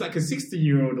it. He was like a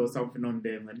 16-year-old or something on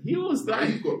there, man. He was Nah, like,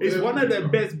 he's got it's bare one of the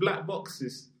money, best Black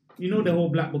Boxes. You know the whole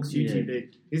Black Box YouTube Yeah. thing.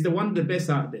 It's the one of the best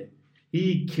out there.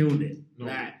 He killed it. No.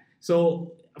 Like,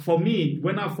 so for me,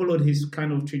 when I followed his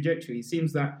kind of trajectory, it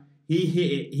seems that he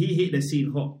hit the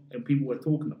scene hot and people were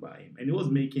talking about him, and he was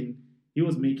making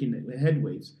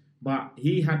headwaves. But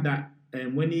he had that,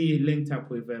 and when he linked up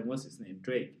with what's his name,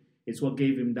 Drake, it's what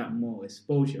gave him that more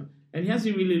exposure, and he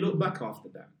hasn't really looked back after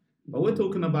that. But we're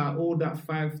talking about all that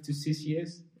 5 to 6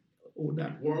 years, all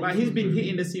that. What Like was he's it? been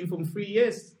hitting the scene from 3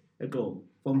 years ago,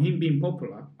 from him being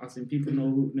popular, as in people know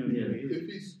who he is. If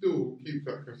he still keeps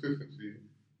that consistency,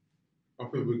 I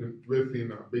think we're seeing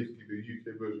that basically the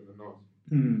UK version of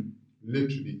Nas.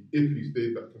 Literally, if he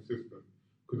stays that consistent,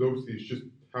 because obviously it's just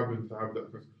having to have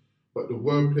that. But the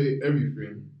wordplay,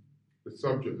 everything, the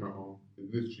subject matter is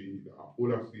literally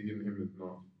all I see in him is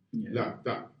Nas. Yeah. Like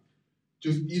that.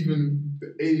 Just even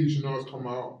the age Nas come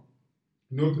out,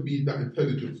 not to be that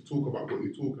intelligent to talk about what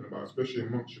you're talking about, especially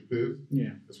amongst your peers,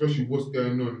 Yeah. especially what's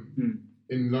going on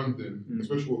in London,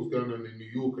 especially what was going on in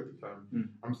New York at the time.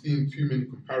 I'm seeing too many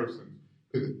comparisons.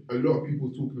 Because a lot of people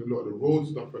talking a lot of the road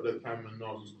stuff at that time when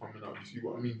Nas was coming out. You see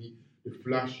what I mean? The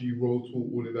flashy road talk,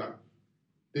 all of that.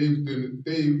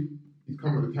 He's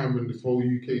come at the time when this whole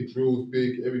UK drill's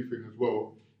big, everything as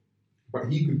well. But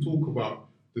he can talk about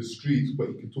the streets, but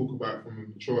he can talk about it from a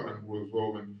mature angle as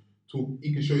well, and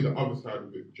he can show you the other side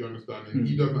of it. Do you understand? And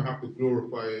he doesn't have to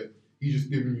glorify it. He's just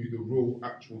giving you the real,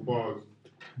 actual bars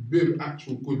with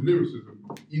actual good lyricism.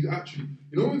 He's actually,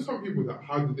 when some people are like,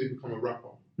 how did they become a rapper?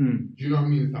 Do you know what I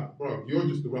mean? It's like, bro, you're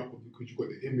just a rapper because you got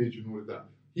the image and all of that.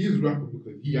 He's a rapper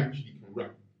because he actually can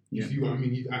rap. You see what I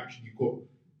mean? He's actually got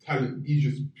talent. He's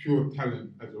just pure talent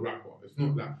as a rapper. It's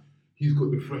not that he's got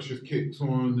the freshest kicks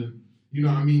on and, you know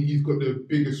what I mean? He's got the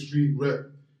biggest street rep.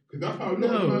 Because that's how a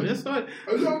lot of that's not.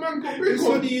 a lot of man got big. It's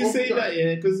funny you say that,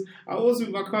 yeah, because I was with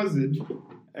my cousin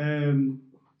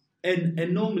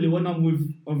And normally when I'm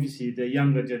with, obviously, the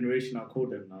younger generation, I call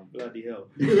them now, bloody hell.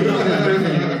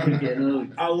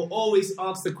 I will always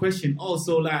ask the question,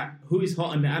 also, like, who is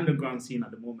hot on the underground scene at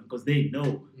the moment? Because they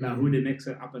know, like, who the next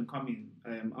up-and-coming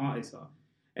artists are.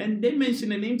 And they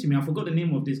mentioned a name to me. I forgot the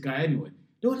name of this guy anyway.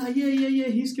 They were like, yeah,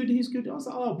 he's good. I was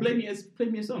like, oh, play me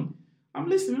a song. I'm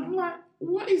listening. I'm like,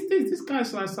 what is this? This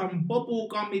guy's like some bubble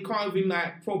gum. He can't even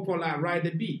like proper like ride the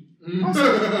beat.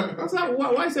 I was like,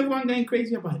 why is everyone going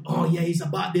crazy about it? Oh yeah, he's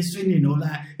about this thing,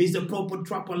 like he's a proper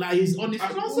trapper, like he's on his.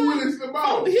 That's all it's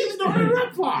about. He's not a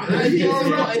rapper. Like, he's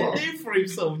got a name for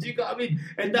himself. Do you get what I mean?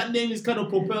 And that name is kind of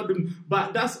propelled him,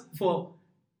 but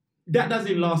that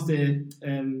doesn't last a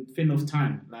thing of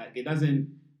time. Like it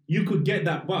doesn't. You could get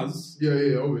that buzz.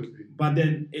 Yeah, obviously. But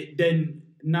then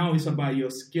now it's about your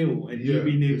skill and you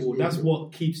being able. That's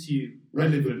what keeps you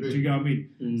relevant. Do you get what I mean?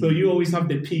 Mm. So you always have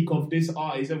the peak of this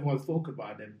artist. Everyone's talking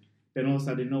about them. Then all of a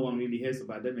sudden, no one really hears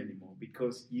about them anymore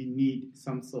because you need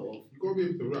some sort of. You gotta be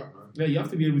able to rap, man. Yeah, you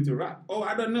have to be able to rap. Oh,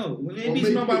 I don't know. Maybe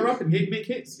it's not about rapping. Make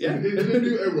hits. Yeah. In the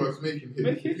new era, it's making hits.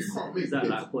 Make hits. You can't make Is that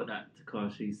hits. like what that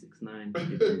Tekashi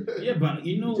 6ix9ine? Yeah, but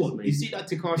you know what? You see that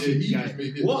Tekashi guy.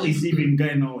 Yeah, what is even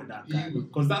going on with that guy?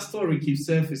 Because that story keeps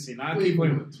surfacing. I keep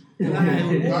going.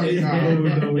 What is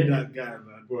going on with that guy,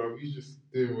 man? Bro, he's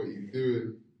just doing what he's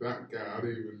doing. That guy, I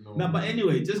don't even know. No, but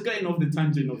anyway, just going off the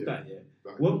tangent of that, yeah.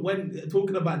 When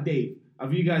talking about Dave,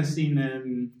 have you guys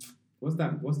seen what's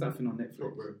that thing on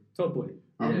Netflix? Top Boy.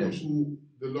 I watched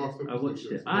the last episode. I watched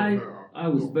it. I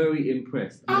was very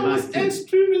impressed. I was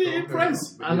extremely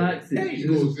impressed. I liked it. It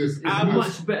was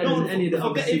much better than any of the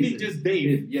other seasons. Forget even just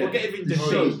Dave. Yeah. Forget even the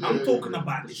show. I'm talking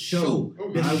about the show.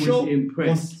 The I show was impressed.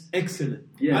 was excellent.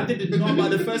 Yeah. I didn't know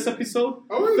about the first episode.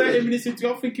 30 minutes into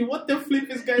it, I'm thinking, what the flip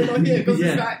is going on here? Because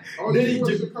it's like... you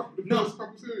watched the first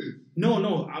couple series?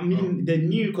 No. I mean, the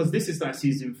new... Because this is like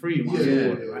season 3.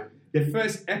 Right? The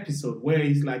first episode where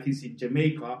he's in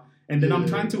Jamaica... And then I'm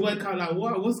trying to work out, like,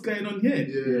 what's going on here?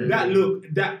 Yeah.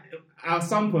 That at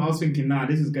some point I was thinking,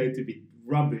 this is going to be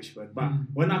rubbish. But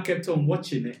when I kept on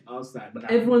watching it, I was like...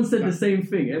 everyone said the same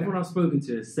thing. Everyone I've spoken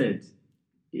to has said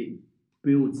it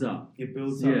builds up. It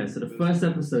builds up. Yeah, so the first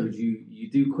episode, you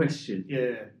do question.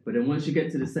 Yeah. But then once you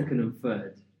get to the second and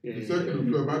third... The second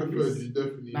and third, by the third, you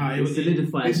definitely... it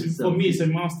solidifies itself. For me, it's a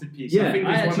masterpiece. Yeah,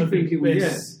 I actually think it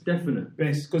was definite.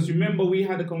 Best. Because remember, we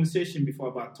had a conversation before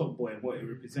about Top Boy and what it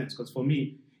represents. Because for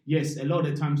me, yes, a lot of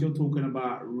the times you're talking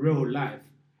about real life,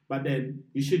 but then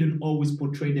you shouldn't always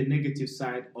portray the negative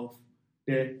side of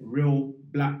the real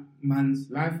black man's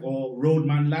life or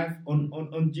roadman life on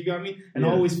do you get what I mean? And I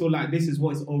always feel like this is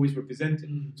what it's always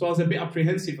represented. So I was a bit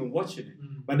apprehensive in watching it.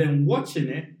 But then watching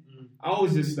it, I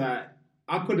was just like,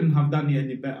 I couldn't have done it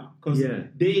any better because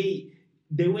they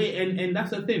way and that's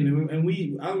the thing.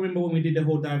 And I remember when we did the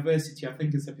whole diversity. I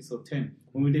think it's episode 10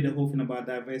 when we did the whole thing about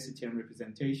diversity and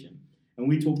representation, and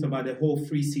we talked about the whole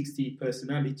 360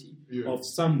 personality of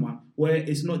someone where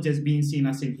it's not just being seen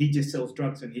as in he just sells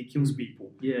drugs and he kills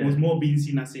people. It was more being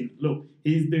seen as in, look,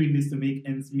 he's doing this to make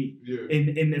ends meet.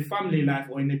 In a family life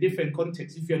or in a different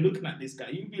context, if you're looking at this guy,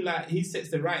 you'd be like, he sets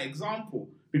the right example.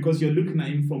 Because you're looking at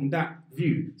him from that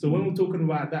view. So when we're talking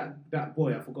about that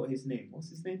boy, I forgot his name. What's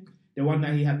his name? The one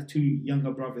that he had 2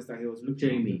 younger brothers that he was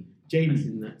looking at.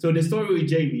 Jamie. So the story with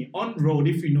Jamie, on road,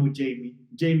 if you know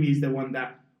Jamie is the one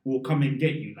that will come and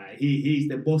get you. Like he's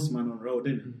the boss man on road,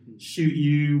 isn't it? Shoot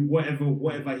you,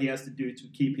 whatever he has to do to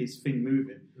keep his thing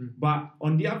moving. But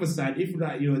on the other side, if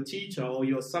like you're a teacher or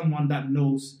you're someone that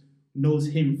knows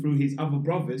him through his other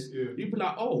brothers, you'd be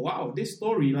like, oh wow, this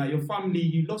story, like your family,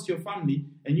 you lost your family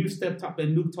and you stepped up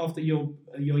and looked after your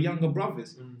younger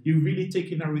brothers. You've really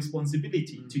taken that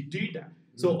responsibility to do that.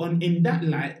 So in that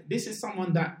light, this is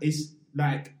someone that is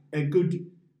like a good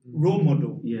role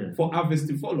model for others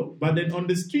to follow. But then on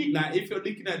the street, like if you're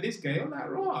looking at this guy, you're like,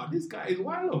 raw, this guy is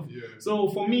wild off. So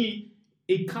for me,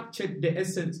 it captured the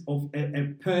essence of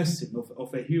a person,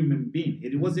 of a human being.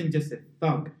 It wasn't just a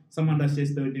thug, someone that's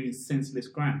just doing senseless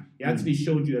crime. It actually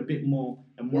showed you a bit more,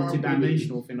 a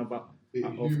multi-dimensional thing about it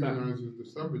of humanises the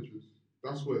savages.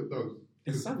 That's what it does.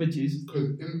 The savages?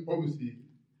 Because obviously...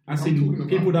 As in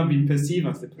people that have been perceived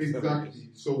as the savages. Exactly.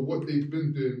 So what they've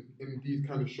been doing in these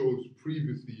kind of shows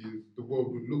previously is the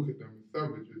world would look at them as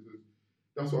savages.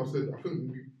 That's what I said. I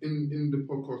think in the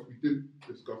podcast we did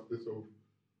discuss this of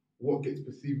what gets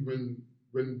perceived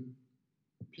when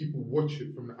people watch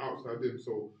it from the outside in.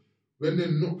 So when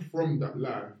they're not from that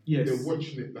life, they're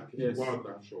watching it like it's a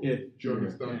wildlife show. Do you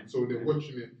understand? So they're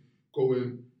watching it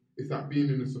going, it's like being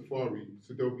in a safari.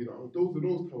 So they'll be like, oh,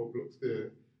 those tower blocks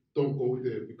there, don't go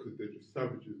there because they're just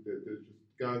savages. They're just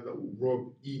guys that will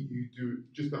rob, eat you, do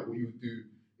just like what you would do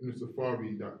in the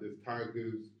safari that there's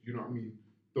tigers, you know what I mean?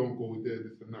 Don't go there,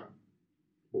 this and that.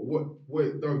 But what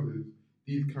it does is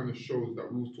these kind of shows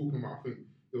that we was talking about. I think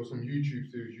there was some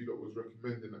YouTube series you that was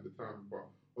recommending at the time, but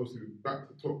obviously back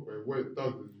to Top Boy. What it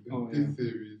does is this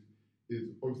series is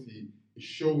obviously it's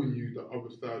showing you the other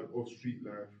side of street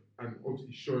life and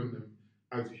obviously showing them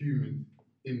as humans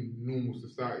in normal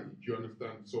society. Do you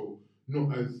understand? So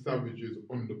not as savages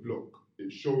on the block.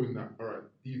 It's showing that, all right,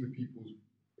 these are people's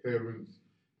parents,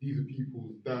 these are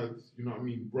people's dads, you know what I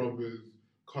mean, brothers,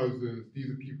 cousins, these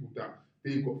are people that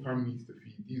they've got families to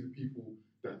feed, these are people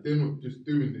that they're not just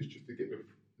doing this just to get the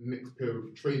next pair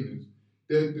of trainers,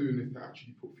 they're doing this to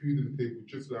actually put food on the table,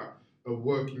 just like a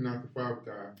working 9-to-5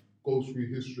 guy goes through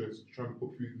his stress trying to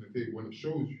put food on the table, when it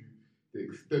shows you the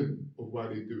extent of why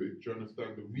they do it. Do you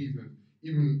understand the reason?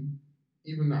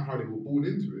 Even that how they were born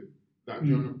into it. Like, do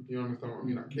you understand what I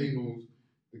mean? Like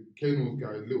Kano's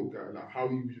guy, little guy, like how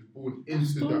he was just born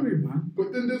into that. Man.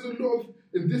 But then there's a lot of,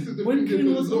 and this is the when thing.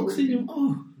 Kano was asking him,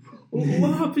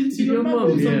 what happened to your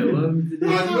mum?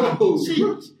 I know.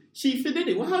 She did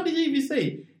it. Well, how did you even say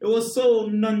it? It was so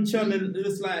nonchalant. It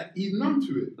was like he's numb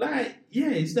to it. Like,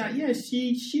 it's like,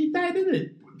 she died, didn't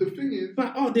it? The thing is,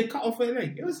 but they cut off her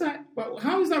leg. It was like, but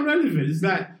how is that relevant? It's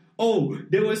like,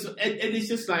 there was, and it's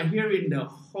just like hearing the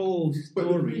whole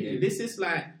story. This is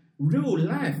like real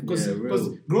life, because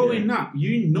growing up,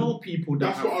 you know people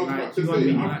that have, like, you know what I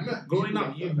mean? Like, growing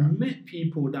up, you've met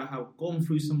people that have gone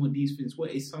through some of these things where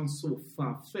it sounds so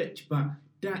far-fetched, but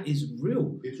that is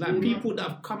real. It's like real people that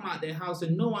have come out their house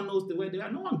and no one knows where they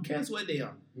are. No one cares where they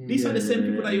are. These are the same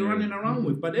people that you're running around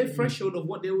with, but their threshold of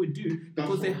what they would do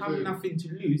because they have nothing to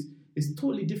lose is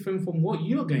totally different from what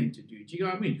you're going to do. Do you know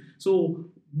what I mean? So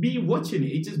me watching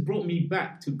it just brought me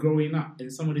back to growing up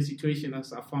and some of the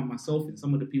situations I found myself in,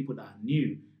 some of the people that I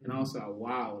knew. And I was like,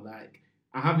 wow, like,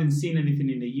 I haven't seen anything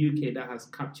in the UK that has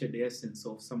captured the essence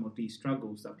of some of these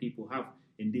struggles that people have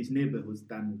in these neighborhoods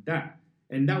than that.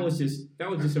 And that was just a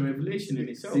revelation in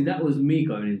itself. See, that was me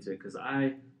going into it, because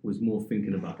I was more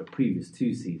thinking about the previous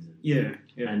 2 seasons. Yeah.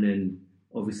 And then,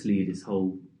 obviously, this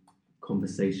whole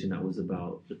conversation that was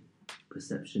about the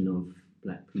perception of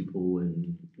black people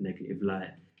and negative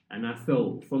light. And I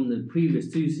felt from the previous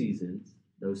 2 seasons,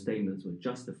 those statements were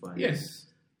justified. Yes.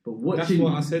 But watching, that's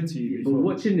what I said to you. But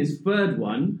watching this third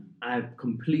one, I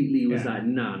completely was like,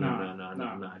 nah.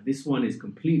 This one is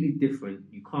completely different.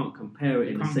 You can't compare it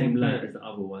in the same light as the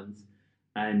other ones.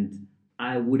 And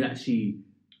I would actually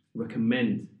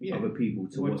recommend other people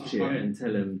to watch it and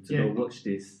tell them to go watch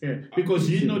this. Yeah, because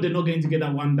you know they're not going to get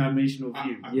that one-dimensional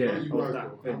view. I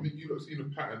mean, you don't see the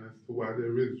pattern as to why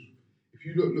there is. If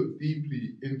you look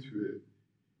deeply into it,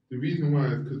 the reason why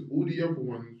is because all the other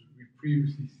ones we've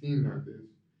previously seen like this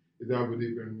is either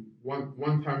they've been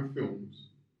one-time films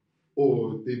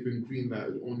or they've been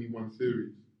greenlighted as only one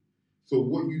series. So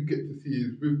what you get to see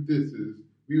is with this is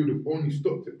we would have only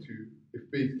stopped at 2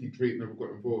 if basically Drake never got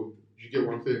involved. Do you get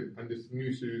what I'm saying? And this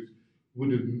new series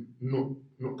would have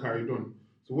not carried on.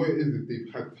 So what it is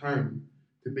they've had time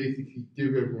to basically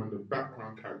give everyone the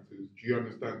background characters. Do you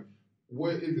understand?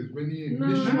 What it is when you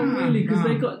not really, because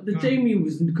they got Jamie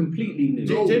was completely new.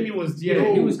 Jamie was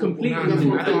he was completely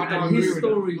new, and his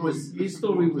story was.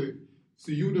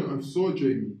 So you wouldn't have saw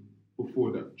Jamie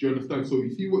before that. Do you understand? So you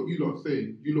see what you lot are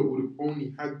saying. You lot would have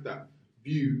only had that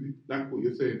view, like what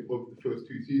you're saying, of the first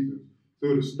 2 seasons. So it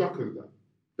would have stuck as that.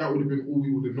 That would have been all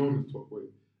we would have known as Top Boy,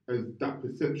 as that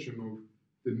perception of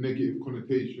the negative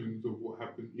connotations of what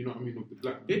happened. You know what I mean? Of the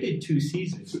black. They did 2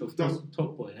 seasons of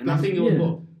Top Boy, and I think it was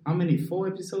what. How many? 4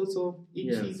 episodes of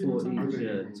each season or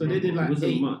something? So they did like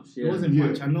 8. It wasn't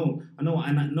much. I know,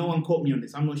 and no one caught me on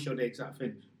this. I'm not sure the exact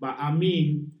thing. But I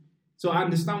mean, so I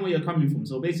understand where you're coming from.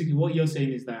 So basically what you're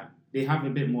saying is that they have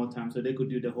a bit more time so they could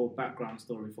do the whole background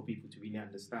story for people to really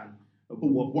understand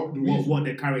what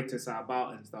the characters are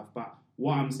about and stuff. But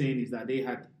what I'm saying is that they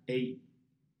had 8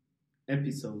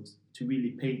 episodes to really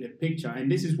paint a picture.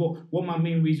 And this is what my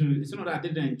main reason is. It's not that I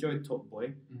didn't enjoy Top Boy.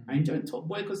 Mm-hmm. I enjoyed Top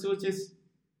Boy because it was just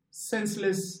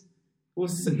senseless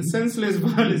violence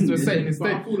to a certain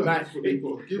extent.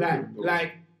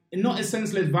 Like not a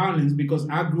senseless violence, because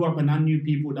I grew up and I knew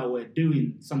people that were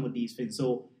doing some of these things.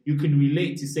 So you can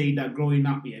relate to say that growing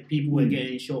up, people were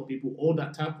getting shot, people, all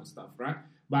that type of stuff, right?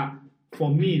 But for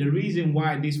me, the reason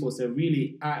why this was a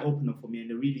really eye-opener for me and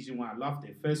the reason why I loved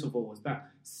it, first of all, was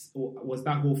that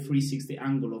whole 360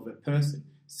 angle of a person.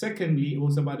 Secondly, it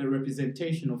was about the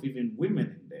representation of even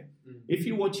women in there. Mm-hmm. If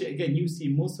you watch it again, you see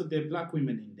most of the black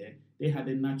women in there, they had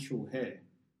a natural hair.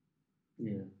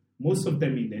 Yeah. Most of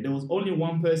them in there. There was only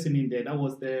one person in there, that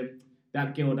was the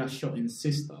that girl that shot in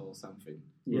Sister or something.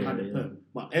 Who Yeah, had a yeah. perm.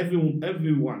 But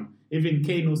everyone, even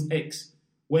Kano's ex,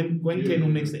 when Kano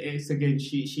makes the ex again,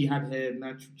 she had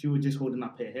her, she was just holding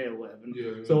up her hair or whatever.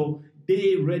 Yeah. So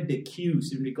they read the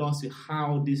cues in regards to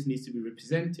how this needs to be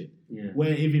represented. Yeah.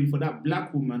 Where even for that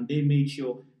black woman, they made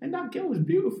sure, and that girl was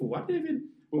beautiful. I didn't even.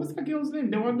 What's that girl's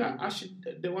name? The one that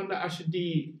Asher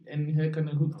D and her kind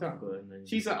of hooked up.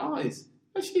 She's an artist.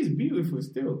 But she's beautiful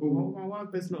still. Oh, my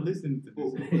wife is not listening to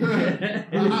this.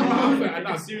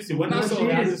 No, seriously, when I saw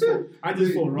her, I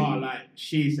just thought, raw, like,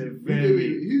 she's a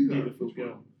very beautiful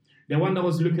girl. The one that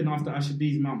was looking after Asher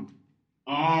D's mum.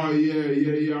 Oh,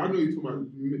 yeah. I know you're talking about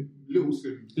Little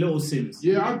Sims. Little Sims.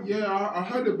 Yeah, I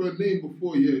heard of her name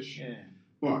before, yeah.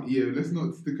 But yeah, let's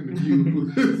not stick on the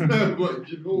beautiful. But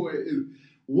you know what it is.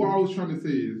 What I was trying to say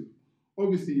is,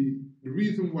 obviously, the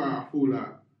reason why I feel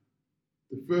like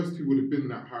the first two would have been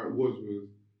like how it was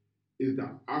is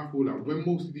that I feel like when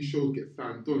most of these shows get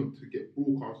signed on to get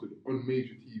broadcasted on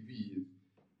major TV,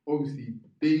 obviously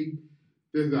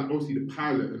there's that obviously the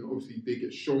pilot, and obviously they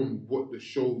get shown what the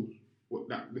shows, what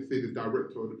that, let's say the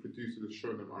director or the producer is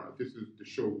showing them, all right, this is the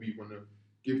show we want to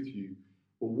give to you.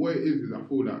 But what it is I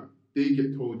feel like they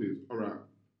get told is, all right,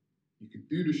 you could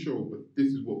do the show, but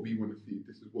this is what we want to see.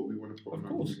 This is what we want to put on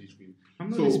our TV screen.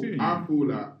 So I feel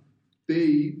like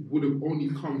they would have only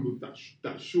come with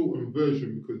that shortened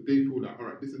version because they feel like, all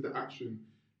right, this is the action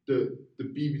the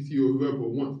BBC or whoever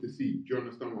wants to see. Do you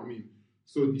understand what I mean?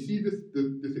 So you see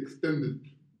this extended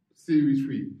series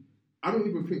 3. I don't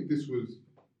even think this was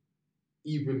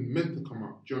even meant to come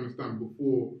out. Do you understand?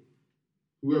 Before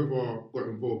whoever got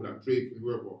involved, like Drake and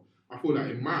whoever, I feel like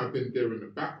it might have been there in the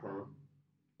background.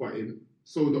 But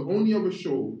so the only other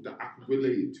show that I can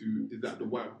relate it to is that The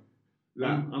Wire.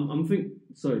 Like, I'm thinking.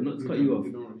 Sorry, not to cut you off.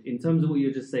 In terms of what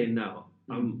you're just saying now,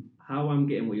 how I'm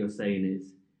getting what you're saying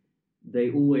is,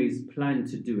 they always plan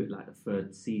to do it like the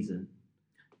third season,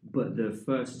 but the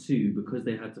first two, because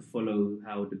they had to follow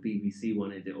how the BBC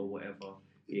wanted it or whatever,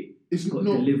 it's got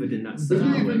delivered in that. It's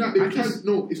not even that they planned.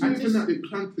 No, it's not even that they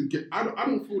planned to get. I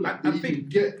don't feel like they even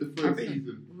get the third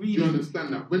season. Really, do you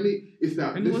understand that? When it's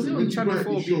that. And was it on Channel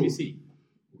 4 BBC?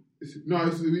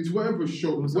 It's whatever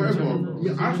show, whatever.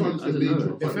 I said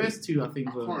the first two, I think.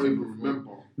 I can't even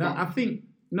remember. No, I think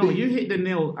you hit the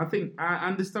nail. I think I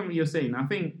understand what you're saying. I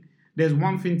think there's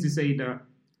one thing to say that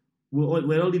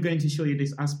we're only going to show you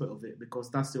this aspect of it because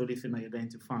that's the only thing that you're going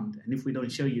to fund. And if we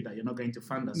don't show you that, you're not going to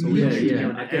fund us. So we're shooting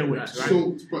on the airwaves, right?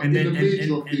 So, but in the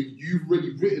major thing, you've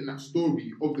already written that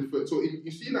story of the first. So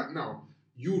you see that now.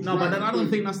 No, but then I don't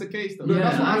think that's the case, though. No,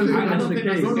 that's what I'm saying. I don't think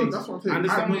that's the case. That's what I'm saying. I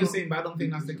understand what you're saying, but I don't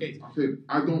think that's the case. I'm saying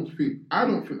I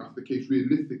don't think that's the case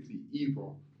realistically either.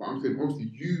 But I'm saying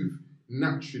obviously you've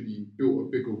naturally built a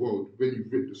bigger world when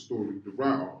you've written the story. The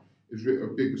writer has written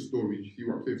a bigger story. You see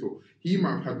what I'm saying? So he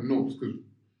might have had notes because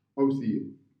obviously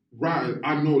writers.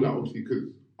 I know that obviously because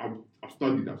I've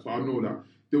studied that, so I know that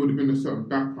there would have been a certain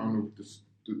background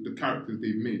of the characters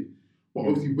they've made. But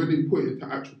obviously, when they put it into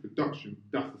actual production,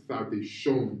 that's the side they've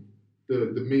shown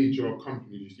the major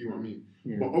companies. You see what I mean?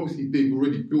 Yeah. But obviously, they've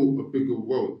already built a bigger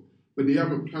world. But they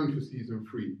haven't planned for season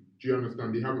 3. Do you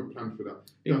understand? They haven't planned for that.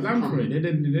 They planned for it. They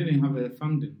didn't have a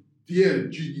funding. Yeah,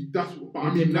 that's what. But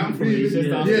I mean, planned for it. It's just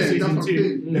after season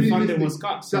 2, the funding was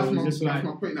cut. So that's my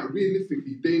point. That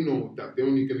realistically, they know that they're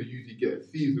only going to usually get a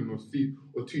season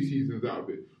or 2 seasons out of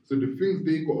it. So the things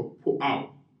they got to put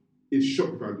out. It's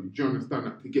shock value. Do you understand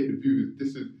that? To get the viewers,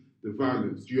 this is the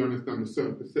violence. Do you understand the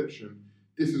certain perception?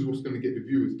 This is what's going to get the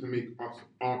viewers to make us,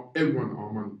 everyone,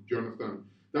 our money. Do you understand?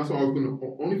 That's what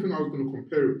only thing I was going to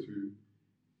compare it to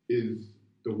is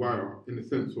The Wire in the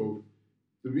sense of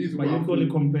the reason why. But you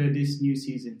can't compare this new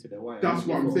season to The Wire. That's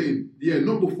what I'm saying. Yeah,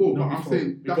 not before, but I'm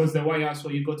saying. Because The Wire, so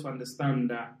you got to understand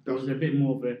that there was a bit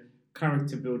more of a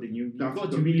character building. You've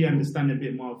got to really understand a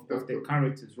bit more of the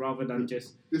characters rather than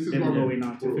just them going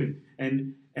out to film.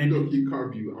 And don't keep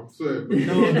cutting you. I'm sorry, but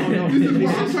no.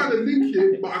 I'm trying to link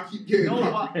it, but I keep getting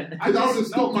cut.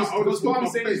 What I'm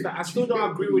saying is that I still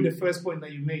don't agree with the first point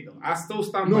that you made, though. I still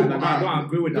stand by that. I don't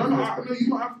agree with that. No, you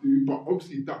don't have to. But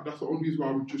obviously, that's the only reason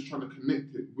why I'm just trying to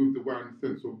connect it with The Wire in the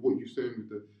sense of what you're saying with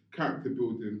the character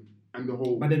building. And the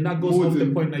whole, but then that goes off the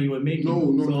point that you were making.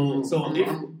 No. So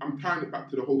I'm tying it back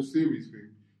to the whole series thing.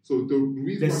 So the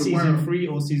reason why season 3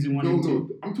 or season 1 and 2. No,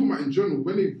 I'm talking about in general.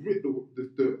 When they've written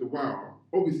the Wire,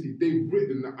 obviously they've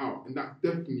written that out, and that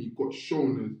definitely got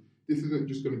shown as this isn't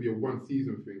just going to be a 1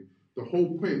 season thing. The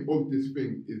whole point of this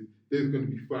thing is there's going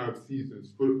to be 5 seasons.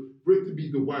 For it to be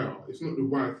The Wire, it's not The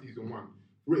Wire season 1.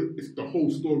 It's the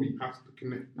whole story has to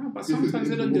connect. No, but sometimes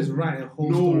they don't just write a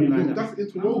whole story like that. That's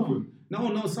interwoven.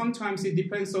 No, sometimes it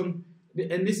depends on,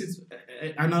 and this is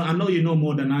I know you know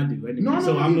more than I do anyway, No,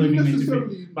 so I'm not even even meant to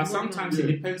necessarily. be. But sometimes it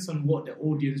depends on what the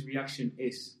audience reaction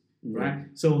is, Yeah. right?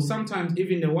 So sometimes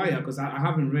even The Wire, because I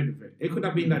haven't read of it, it could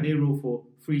have been that they wrote for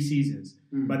 3 seasons,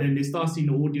 but then they start seeing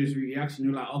the audience reaction.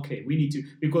 You're like, okay, we need to,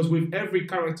 because with every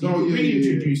character you could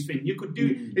reintroduce thing. You could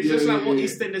do. It's just like what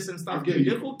EastEnders and stuff do.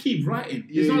 They could keep writing.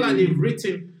 It's not like they've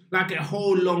written like a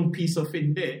whole long piece of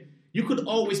thing there. You could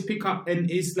always pick up, and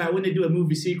it's like when they do a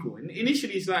movie sequel. And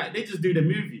initially, it's like they just do the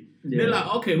movie. Yeah. They're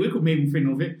like, okay, we could make a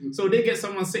thing of it. So they get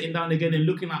someone sitting down again and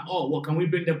looking like, oh, what can we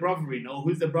bring the brother in? Or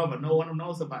who's the brother? No one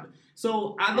knows about it.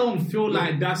 So I don't feel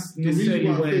like that's necessarily the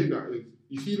reason why I say where. that is,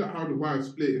 you see like how The Wire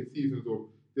split in seasons of,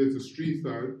 there's the street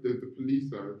side, there's the police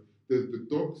side, there's the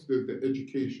docs, there's the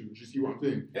education. Do you see what I'm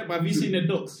saying? Yeah, but have you seen the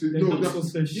docs? The No, docs that's-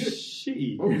 was so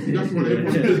shitty. Obviously, that's what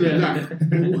everyone's doing that.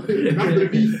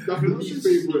 That's the least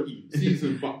favourite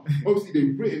season. But obviously,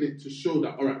 they've written it to show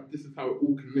that, all right, this is how it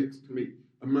all connects to make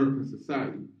American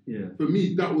society. Yeah. For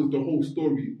me, that was the whole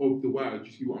story of The Wire. Do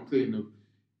you see what I'm saying? Of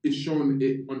it's showing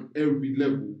it on every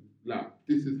level. Like,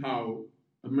 this is how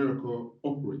America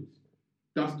operates.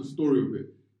 That's the story of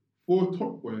it. For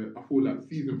Top Boy, I feel like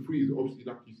season 3 is obviously,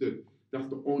 like you said, that's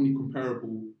the only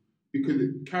comparable, because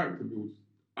it character builds.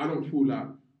 I don't feel like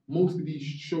most of these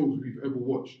shows we've ever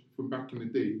watched from back in the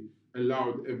day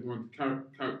allowed everyone to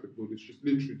character build. It's just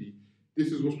literally,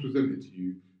 this is what's presented to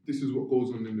you. This is what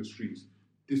goes on in the streets.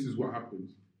 This is what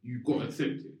happens. You've got to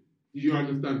accept it. Do you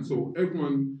understand? So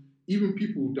everyone, even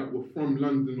people that were from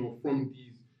London or from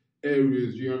these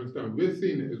areas, you understand, we're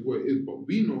seeing it as what it is, but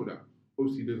we know that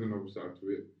obviously there's another side to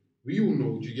it. We all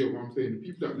know, do you get what I'm saying? The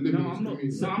people that live in this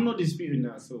community. I'm not disputing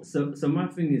that. So my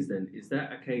thing is then, is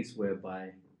that a case whereby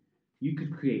you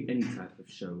could create any type of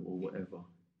show or whatever?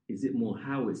 Is it more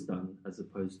how it's done as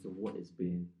opposed to what is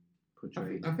being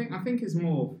portrayed? I think it's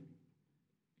more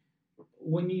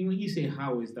when you say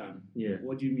how it's done. Yeah.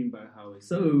 What do you mean by how it's?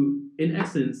 So in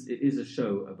essence, it is a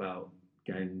show about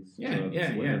gangs, drugs,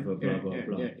 whatever, blah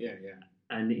blah. Yeah.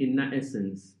 And in that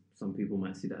essence, some people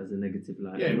might see that as a negative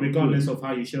light. Yeah, regardless of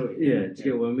how you show it. Yeah, do you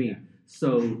get what I mean? Yeah.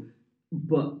 So,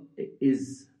 but it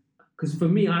is, because for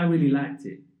me, I really liked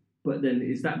it. But then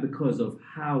is that because of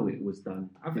how it was done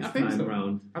this time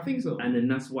around? I think so. And then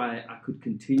that's why I could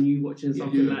continue watching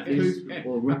something like this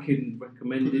or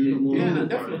recommending it more. Yeah,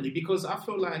 definitely. Because I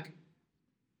feel like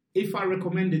if I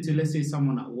recommend it to, let's say,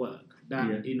 someone at work that,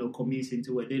 commutes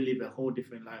into where they live a whole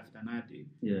different life than I do.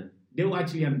 Yeah. They'll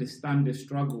actually understand the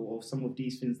struggle of some of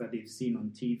these things that they've seen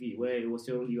on TV, where it was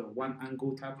only a one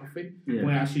angle type of thing. Yeah.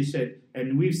 Where, as you said,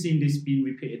 and we've seen this being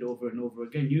repeated over and over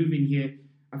again. You even hear,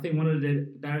 I think one of the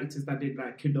directors that did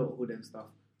like Kidulthood and stuff,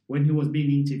 when he was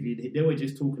being interviewed, they were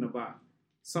just talking about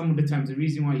some of the times the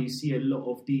reason why you see a lot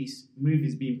of these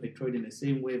movies being portrayed in the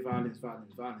same way, violence,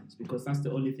 because that's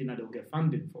the only thing that they'll get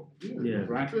funding for. Yeah.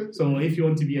 Right? So if you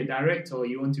want to be a director or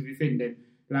you want to be film, then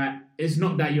like it's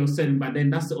not that you're selling, but then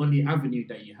that's the only avenue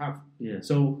that you have. Yeah.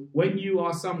 So when you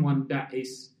are someone that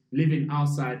is living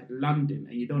outside London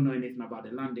and you don't know anything about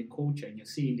the London culture and you're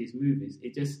seeing these movies,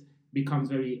 it just becomes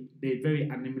they're very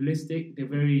animalistic, they're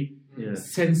very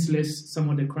senseless, some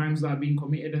of the crimes that are being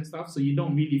committed and stuff, so you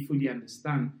don't really fully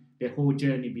understand the whole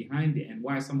journey behind it and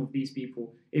why some of these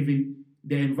people, even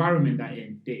the environment that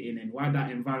they're in and why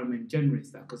that environment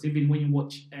generates that. Because even when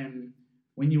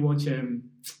you watch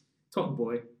Top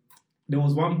Boy, there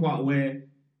was one part where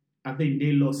I think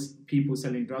they lost people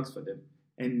selling drugs for them.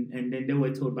 And then they were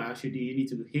told by Ashudi, you need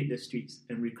to hit the streets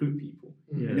and recruit people.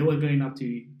 Yeah. And they were going up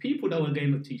to people that were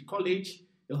going up to college.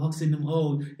 They were asking them,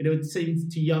 and they were saying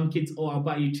to young kids, I'll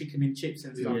buy you chicken and chips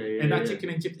and stuff. Chicken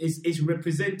and chips is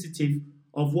representative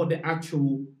of what the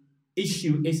actual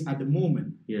issue is at the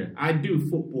moment. Yeah. I do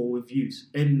football with youth.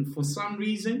 And for some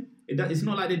reason, it's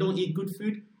not like they don't eat good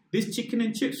food. This chicken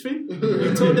and chips thing,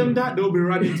 you told them that, they'll be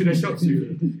running to the shops with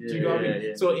you. Do you know what I mean?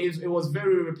 Yeah. So it was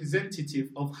very representative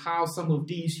of how some of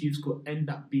these youths could end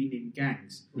up being in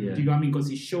gangs. Yeah. Do you know what I mean? Because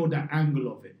it showed that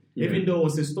angle of it. Yeah. Even though it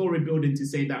was a story building to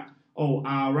say that,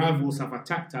 our rivals have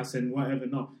attacked us and whatever,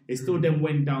 no. It still then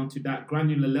went down to that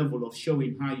granular level of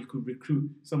showing how you could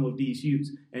recruit some of these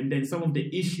youths. And then some of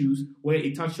the issues where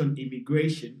it touched on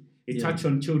immigration, it touched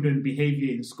on children's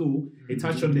behavior in school, it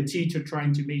touched on the teacher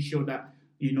trying to make sure that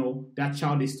that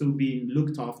child is still being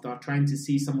looked after, trying to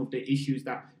see some of the issues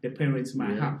that the parents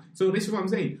might have. So this is what I'm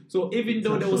saying. So even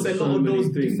though there was a lot of those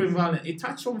different violence, it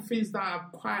touched on things that are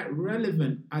quite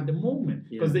relevant at the moment.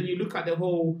 Because then you look at the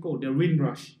whole, the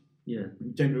Windrush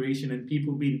generation and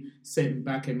people being sent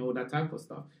back and all that type of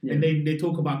stuff. Yeah. And they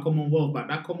talk about Commonwealth, but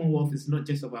that Commonwealth is not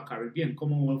just about Caribbean.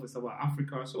 Commonwealth is about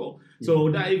Africa as well.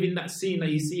 So that even that scene that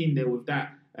you see in there with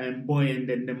that boy and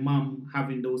then the mum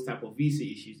having those type of visa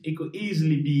issues. It could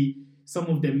easily be some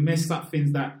of the messed up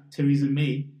things that Theresa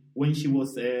May, when she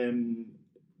was the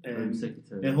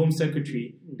Home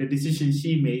Secretary, the decision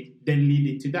she made then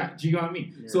leading to that. Do you know what I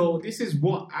mean? Yeah. So this is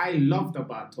what I loved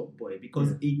about Top Boy,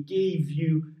 because it gave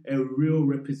you a real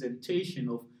representation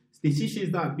of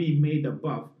decisions that are being made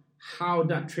above, how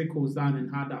that trickles down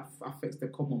and how that affects the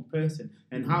common person,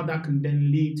 and how that can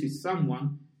then lead to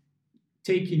someone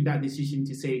taking that decision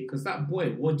to say, because that boy,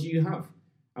 what do you have?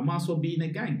 I might as well be in a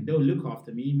gang. They'll look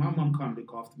after me. My mum can't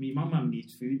look after me. My mum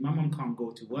needs food. My mum can't go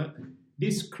to work.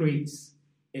 This creates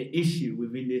an issue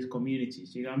within these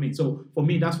communities. You know what I mean? So for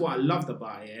me, that's what I loved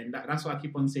about it. And that's why I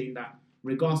keep on saying that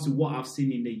regards to what I've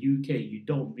seen in the UK, you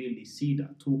don't really see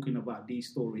that talking about these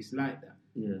stories like that.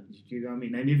 Yeah. Do you know what I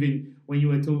mean? And even when you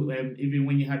were even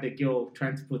when you had a girl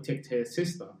trying to protect her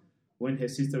sister, when her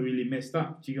sister really messed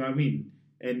up, do you know what I mean?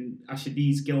 And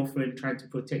Ashadi's girlfriend trying to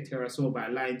protect her as well by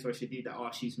lying to Ashadi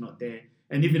that she's not there.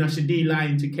 And even Ashadi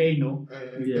lying to Kano. I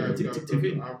haven't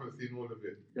seen all of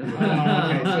it.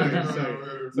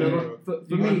 Sorry. For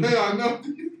me,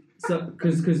 so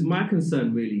because my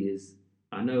concern really is,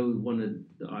 I know one of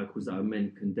the articles that I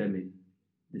meant condemning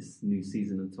this new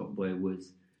season of Top Boy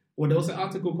was. Well, there was an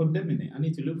article condemning it. I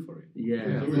need to look for it.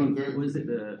 Yeah. Was it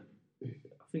I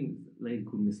think a lady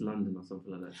called Miss London or something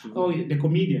like that. The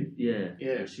comedian. Yeah.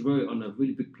 She wrote it on a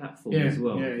really big platform as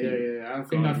well. Yeah. I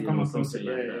think I've come across it.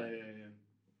 Yeah.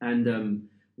 And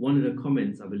one of the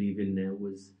comments, I believe, in there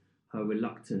was her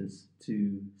reluctance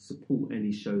to support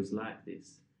any shows like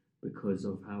this because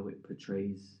of how it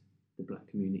portrays the black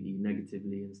community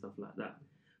negatively and stuff like that.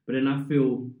 But then I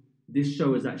feel this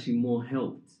show has actually more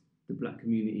helped the black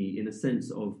community in a sense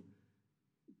of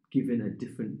giving a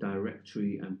different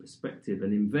directory and perspective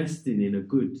and investing in a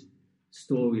good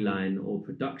storyline or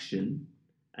production,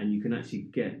 and you can actually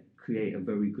create a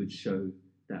very good show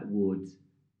that would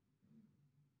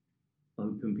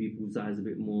open people's eyes a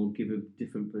bit more, give a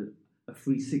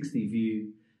 360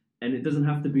 view, and it doesn't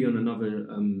have to be on another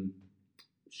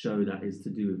show that is to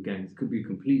do with gangs. It could be a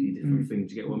completely different thing.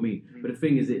 Do you get what I mean? But the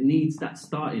thing is, it needs that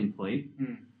starting point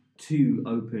to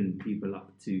open people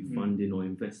up to funding or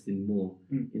investing more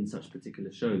in such particular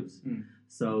shows.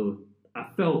 So I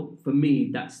felt, for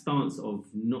me, that stance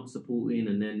of not supporting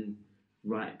and then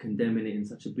condemning it in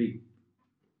such a big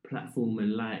platform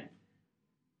and light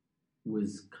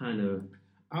was kind of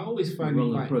I always find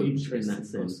it quite interesting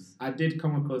because I did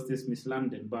come across this Miss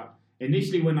London, but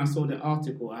initially when I saw the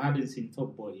article, I hadn't seen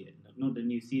Top Boy yet, not the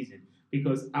new season,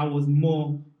 because I was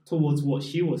more towards what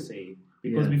she was saying.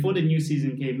 Because before the new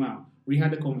season came out, we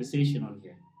had a conversation on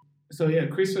here. So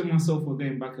Chris and myself were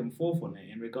going back and forth on it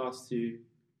in regards to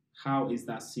how is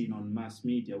that seen on mass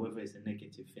media, whether it's a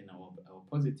negative thing or a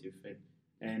positive thing.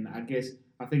 And I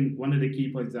think one of the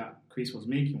key points that Chris was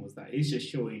making was that it's just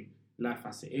showing life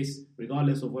as it is,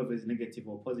 regardless of whether it's negative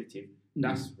or positive.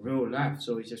 That's real life,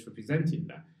 so it's just representing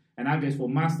that. And I guess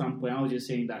from my standpoint, I was just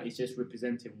saying that it's just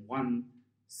representing one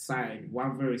side,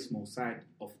 one very small side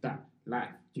of that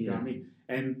life. Do you know what I mean?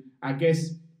 And I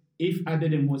guess if I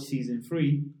didn't watch season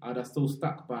 3, I'd have still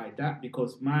stuck by that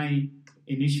because my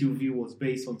initial view was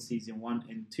based on season 1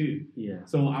 and 2. Yeah.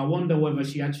 So I wonder whether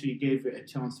she actually gave it a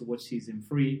chance to watch season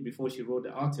 3 before she wrote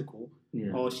the article,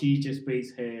 or she just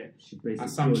based her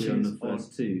assumptions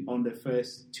on the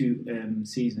first two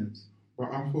seasons.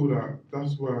 But I feel that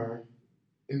that's where,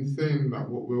 in saying that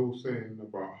what we're all saying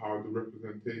about how the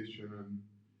representation, and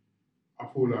I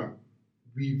feel like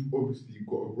we've obviously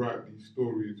got to write these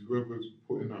stories, whoever's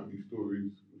putting out these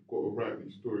stories, we've got to write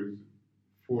these stories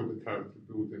for the character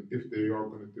building, if they are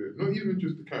going to do it. Not even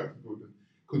just the character building.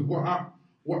 Because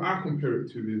what I compare it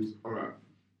to is, alright,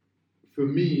 for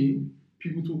me,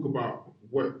 people talk about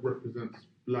what represents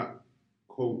black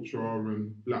culture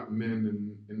and black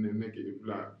men in their negative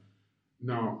light.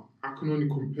 Now, I can only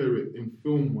compare it in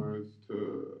film-wise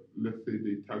to, let's say,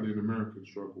 the Italian-American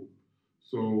struggle.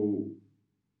 So,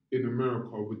 in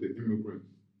America with the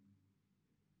immigrants,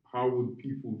 how would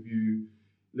people view,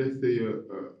 let's say, a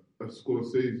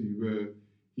Scorsese where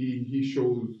he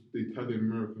shows the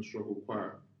Italian-American struggle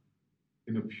quite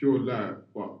in a pure light,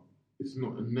 but it's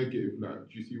not a negative light.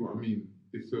 Do you see what I mean?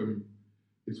 It's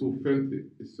authentic.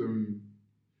 It's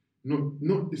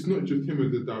not just him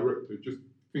as a director, just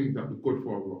things like The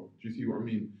Godfather. Do you see what I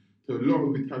mean? To a lot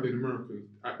of Italian-Americans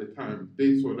at the time,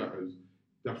 they saw that as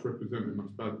that's representing us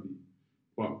badly.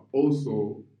 But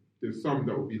also, there's some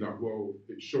that will be like, well,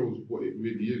 it shows what it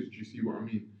really is. Do you see what I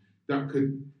mean?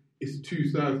 It's two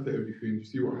sides to everything. Do you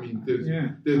see what I mean? There's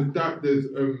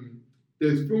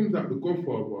films like The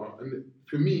Godfather, and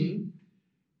for me,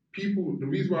 people. The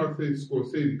reason why I say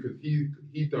Scorsese because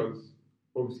he does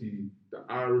obviously the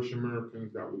Irish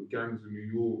Americans that were gangs in New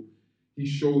York. He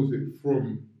shows it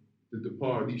from The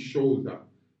Departed. He shows that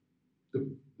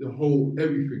the whole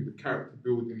everything, the character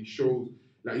building. He shows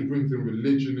like he brings in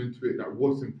religion into it. That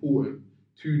what's important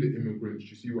to the immigrants.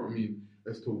 You see what I mean?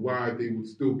 As to why they would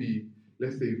still be,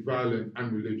 let's say, violent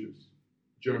and religious.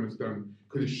 Do you understand?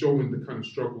 Because it's showing the kind of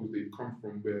struggles they've come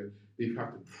from, where they've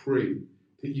had to pray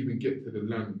to even get to the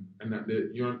land, and that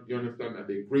you understand that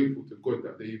they're grateful to God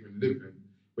that they even live in,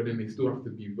 but then they still have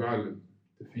to be violent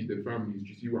to feed their families. Do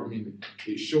you see what I mean?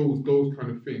 It shows those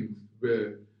kind of things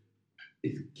where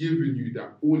it's giving you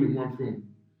that all in one film.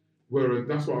 Whereas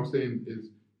that's what I'm saying is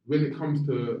when it comes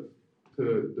to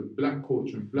the black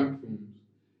culture and black films,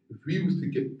 if we was to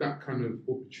get that kind of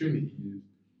opportunity,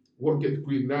 what gets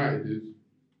green lighted is,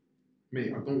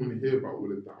 mate, I don't want to hear about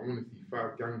all of that. I want to see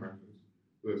 5 gangbangers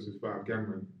versus 5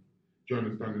 gangbangers. Do you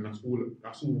understand? And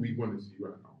that's all we want to see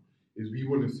right now. Is we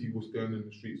want to see what's going on in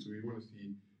the streets. So we want to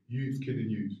see youth killing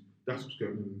youth. That's what's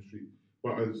going on in the street.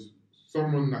 But as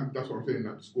someone that's what I'm saying,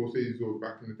 that Scorsese or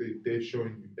back in the day, they're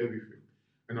showing you everything.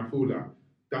 And I feel like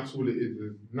that's all it is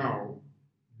now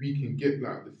we can get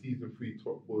like the season 3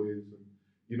 Top Boys and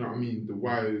you know what I mean, The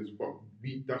Wires, but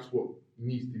that's what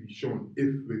needs to be shown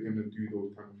if we're gonna do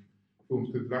those kind of films.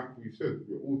 Because like we said,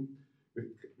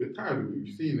 we're tired of it.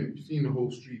 We've seen it. We've seen the whole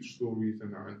street stories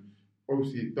and that, and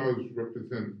obviously it does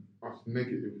represent us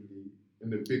negatively in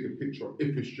the bigger picture.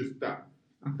 If it's just that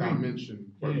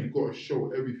dimension, but you've got to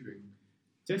show everything.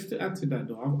 Just to add to that,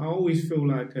 though, I always feel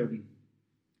like,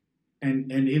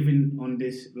 and even on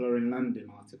this Lauren London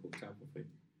article type of thing,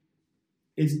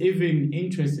 it's even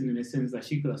interesting in the sense that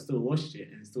she could have still watched it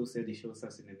and still said it shows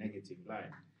us in a negative light.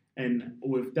 And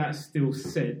with that still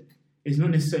said, it's not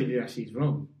necessarily that she's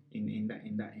wrong in that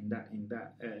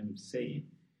saying,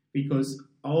 because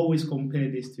I always compare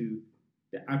this to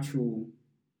the actual.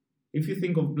 If you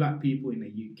think of black people in the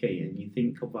UK and you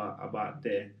think about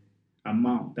the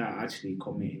amount that are actually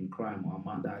committing crime or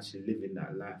amount that actually live in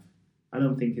that life, I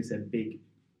don't think it's a big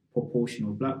proportion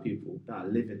of black people that are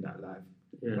living that life,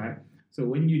 right? So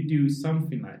when you do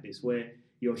something like this where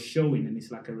you're showing and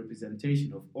it's like a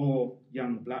representation of all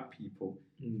young black people,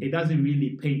 it doesn't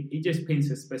really paint, it just paints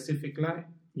a specific light.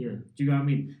 Yeah. Do you know what I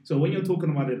mean? So when you're talking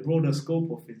about the broader scope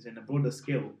of things and the broader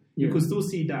scale, you could still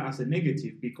see that as a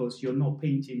negative because you're not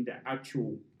painting the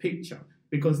actual picture.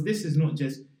 Because this is not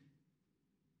just,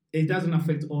 it doesn't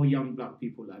affect all young black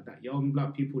people like that. Young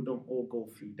black people don't all go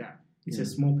through that. It's a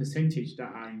small percentage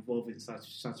that are involved in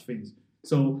such things.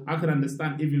 So I can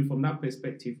understand even from that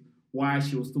perspective why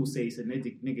she will still say it's a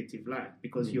negative light,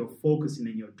 because you're focusing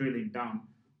and you're drilling down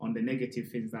on the negative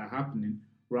things that are happening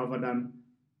rather than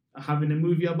having a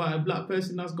movie about a black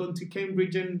person that's gone to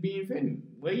Cambridge and being thin.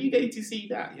 Where are you going to see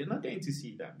that? You're not going to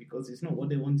see that because it's not what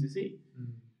they want to see.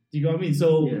 Do you get what I mean?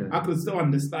 So I could still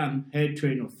understand her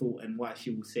train of thought and why she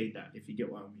would say that, if you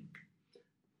get what I mean.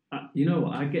 You know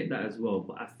what? I get that as well,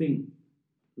 but I think,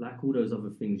 like all those other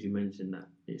things you mentioned, that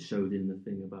it showed in the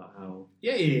thing about how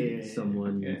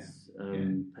someone's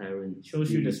parents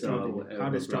shows you the struggle, whatever, how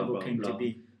the struggle came to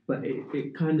be. But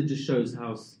it kind of just shows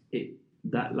how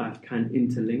that life can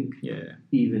interlink,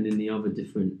 even in the other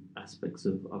different aspects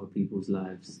of other people's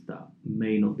lives that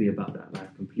may not be about that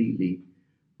life completely,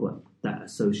 but that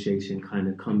association kind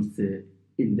of comes to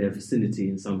in their vicinity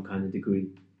in some kind of degree,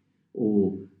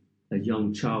 or a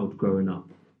young child growing up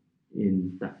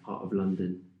in that part of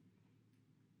London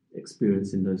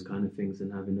experiencing those kind of things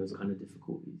and having those kind of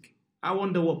difficulties. I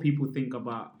wonder what people think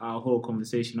about our whole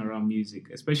conversation around music,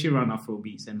 especially around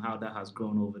Afrobeats, and how that has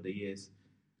grown over the years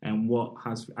and what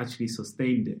has actually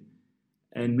sustained it.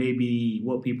 And maybe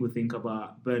what people think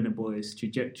about Burna Boy's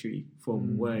trajectory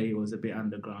from where he was a bit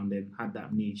underground and had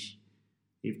that niche,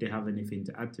 if they have anything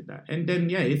to add to that. And then,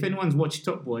 if anyone's watched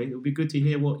Top Boy, it would be good to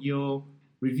hear what your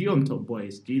review on Top Boy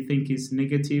is. Do you think it's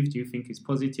negative? Do you think it's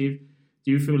positive?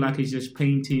 Do you feel like it's just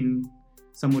painting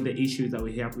some of the issues that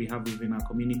we have within our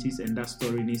communities, and that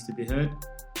story needs to be heard?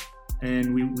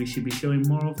 And we should be showing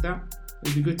more of that. It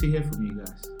would be good to hear from you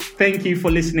guys. Thank you for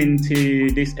listening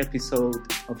to this episode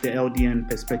of the LDN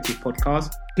Perspective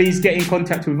podcast. Please get in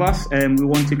contact with us. We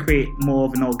want to create more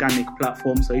of an organic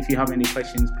platform. So if you have any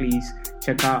questions, please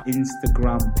check our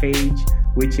Instagram page,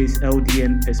 which is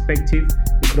LDN Perspective.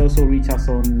 You could also reach us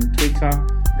on Twitter,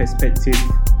 Perspective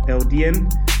LDN.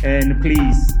 And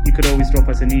please, you could always drop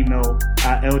us an email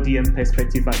at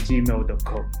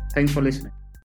ldnperspective@gmail.com. Thanks for listening.